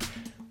Vespa.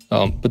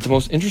 But the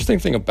most interesting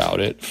thing about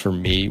it for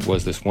me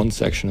was this one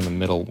section in the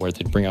middle where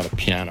they'd bring out a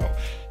piano,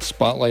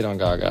 spotlight on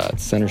Gaga at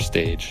center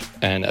stage.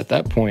 And at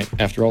that point,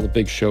 after all the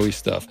big showy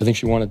stuff, I think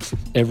she wanted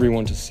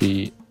everyone to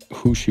see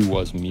who she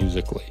was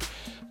musically.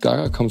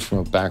 Gaga comes from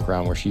a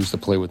background where she used to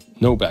play with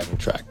no backing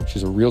track.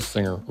 She's a real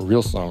singer, a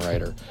real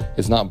songwriter.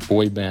 It's not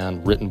boy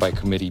band, written by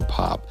committee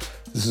pop.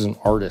 This is an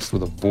artist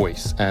with a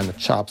voice and the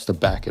chops to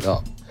back it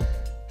up.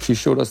 She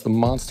showed us the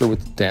monster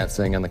with the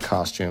dancing and the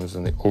costumes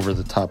and the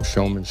over-the-top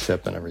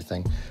showmanship and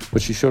everything,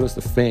 but she showed us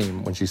the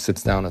fame when she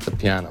sits down at the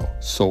piano,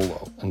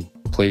 solo, and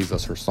plays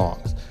us her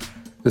songs.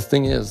 The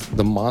thing is,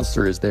 the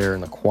monster is there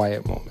in the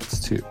quiet moments,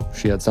 too.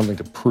 She had something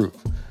to prove,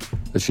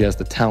 that she has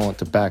the talent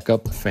to back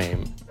up the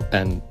fame,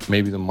 and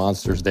maybe the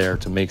monster's there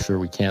to make sure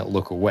we can't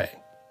look away.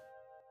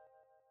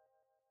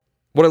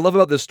 What I love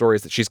about this story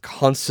is that she's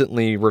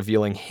constantly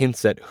revealing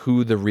hints at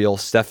who the real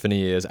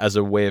Stephanie is as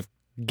a way of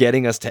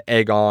getting us to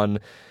egg on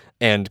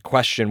and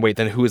question, wait,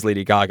 then who is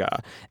Lady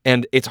Gaga?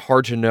 And it's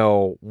hard to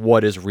know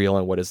what is real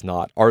and what is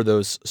not. Are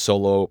those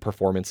solo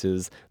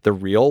performances the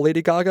real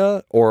Lady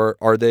Gaga, or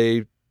are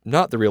they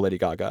not the real Lady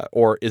Gaga?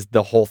 Or is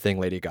the whole thing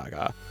Lady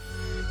Gaga?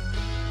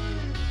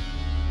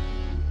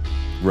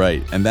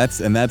 Right, and that's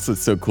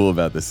what's so cool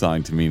about this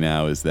song to me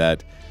now is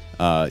that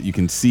you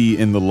can see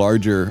in the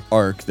larger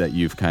arc that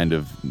you've kind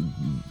of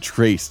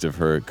traced of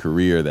her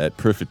career that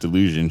Perfect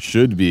Illusion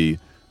should be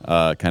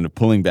kind of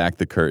pulling back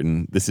the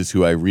curtain. This is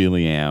who I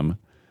really am.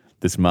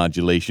 This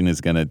modulation is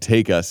going to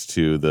take us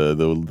to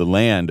the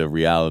land of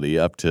reality,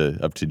 up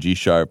to G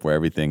sharp, where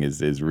everything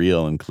is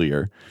real and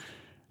clear.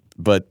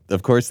 But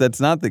of course, that's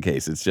not the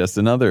case. It's just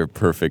another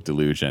perfect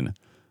illusion.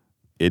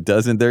 It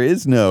doesn't. There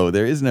is no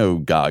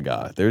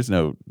Gaga. There's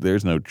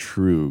no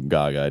true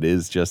Gaga. It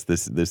is just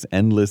this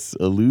endless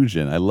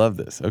illusion. I love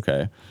this.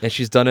 Okay, and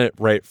she's done it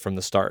right from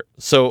the start.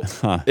 So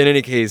in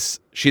any case,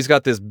 she's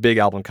got this big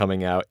album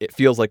coming out. It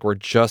feels like we're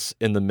just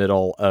in the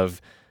middle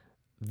of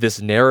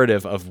this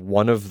narrative of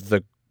one of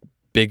the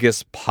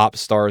biggest pop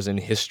stars in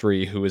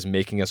history who is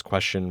making us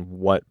question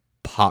what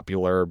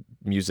popular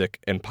music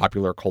and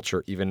popular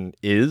culture even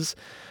is.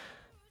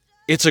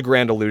 It's a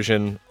grand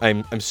illusion.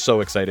 I'm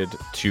so excited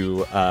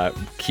to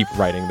keep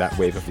riding that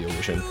wave of the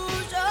illusion.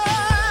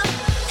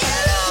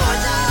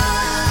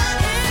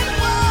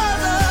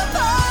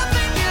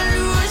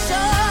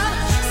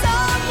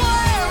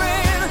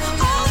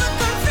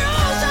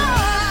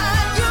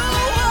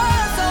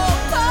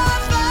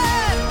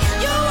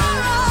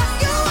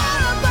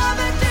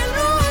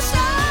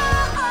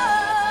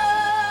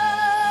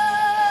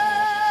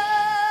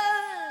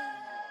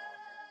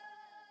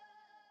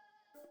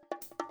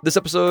 This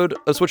episode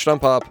of Switched on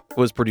Pop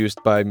was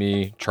produced by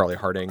me, Charlie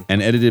Harding.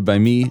 And edited by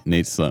me,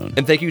 Nate Sloan.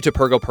 And thank you to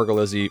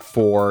Pergolizzi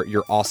for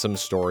your awesome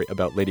story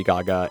about Lady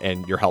Gaga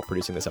and your help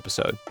producing this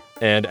episode.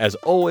 And as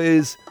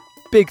always,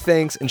 big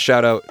thanks and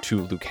shout out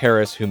to Luke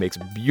Harris, who makes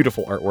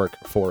beautiful artwork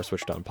for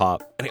Switched on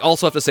Pop. And I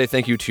also have to say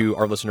thank you to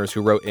our listeners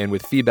who wrote in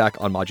with feedback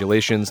on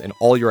modulations and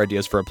all your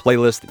ideas for a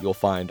playlist that you'll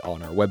find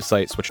on our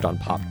website,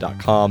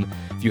 switchedonpop.com.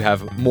 If you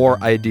have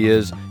more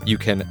ideas, you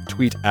can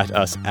tweet at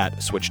us at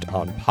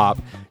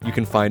switchedonpop. You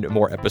can find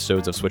more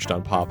episodes of Switched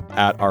on Pop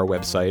at our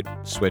website,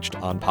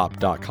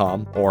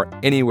 switchedonpop.com, or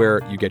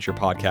anywhere you get your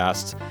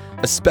podcasts,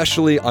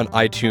 especially on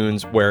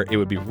iTunes, where it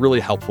would be really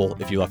helpful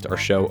if you left our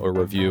show a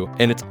review.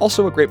 And it's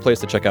also a great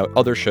place to check out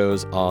other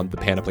shows on the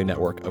Panoply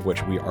Network, of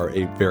which we are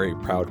a very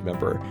proud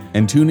member.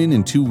 And tune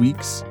in 2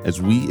 weeks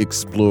as we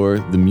explore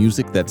the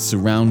music that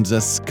surrounds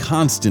us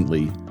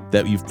constantly,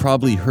 that you've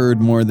probably heard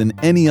more than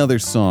any other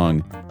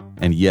song,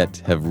 and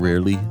yet have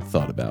rarely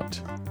thought about.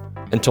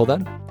 Until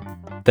then,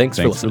 thanks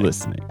for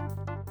listening.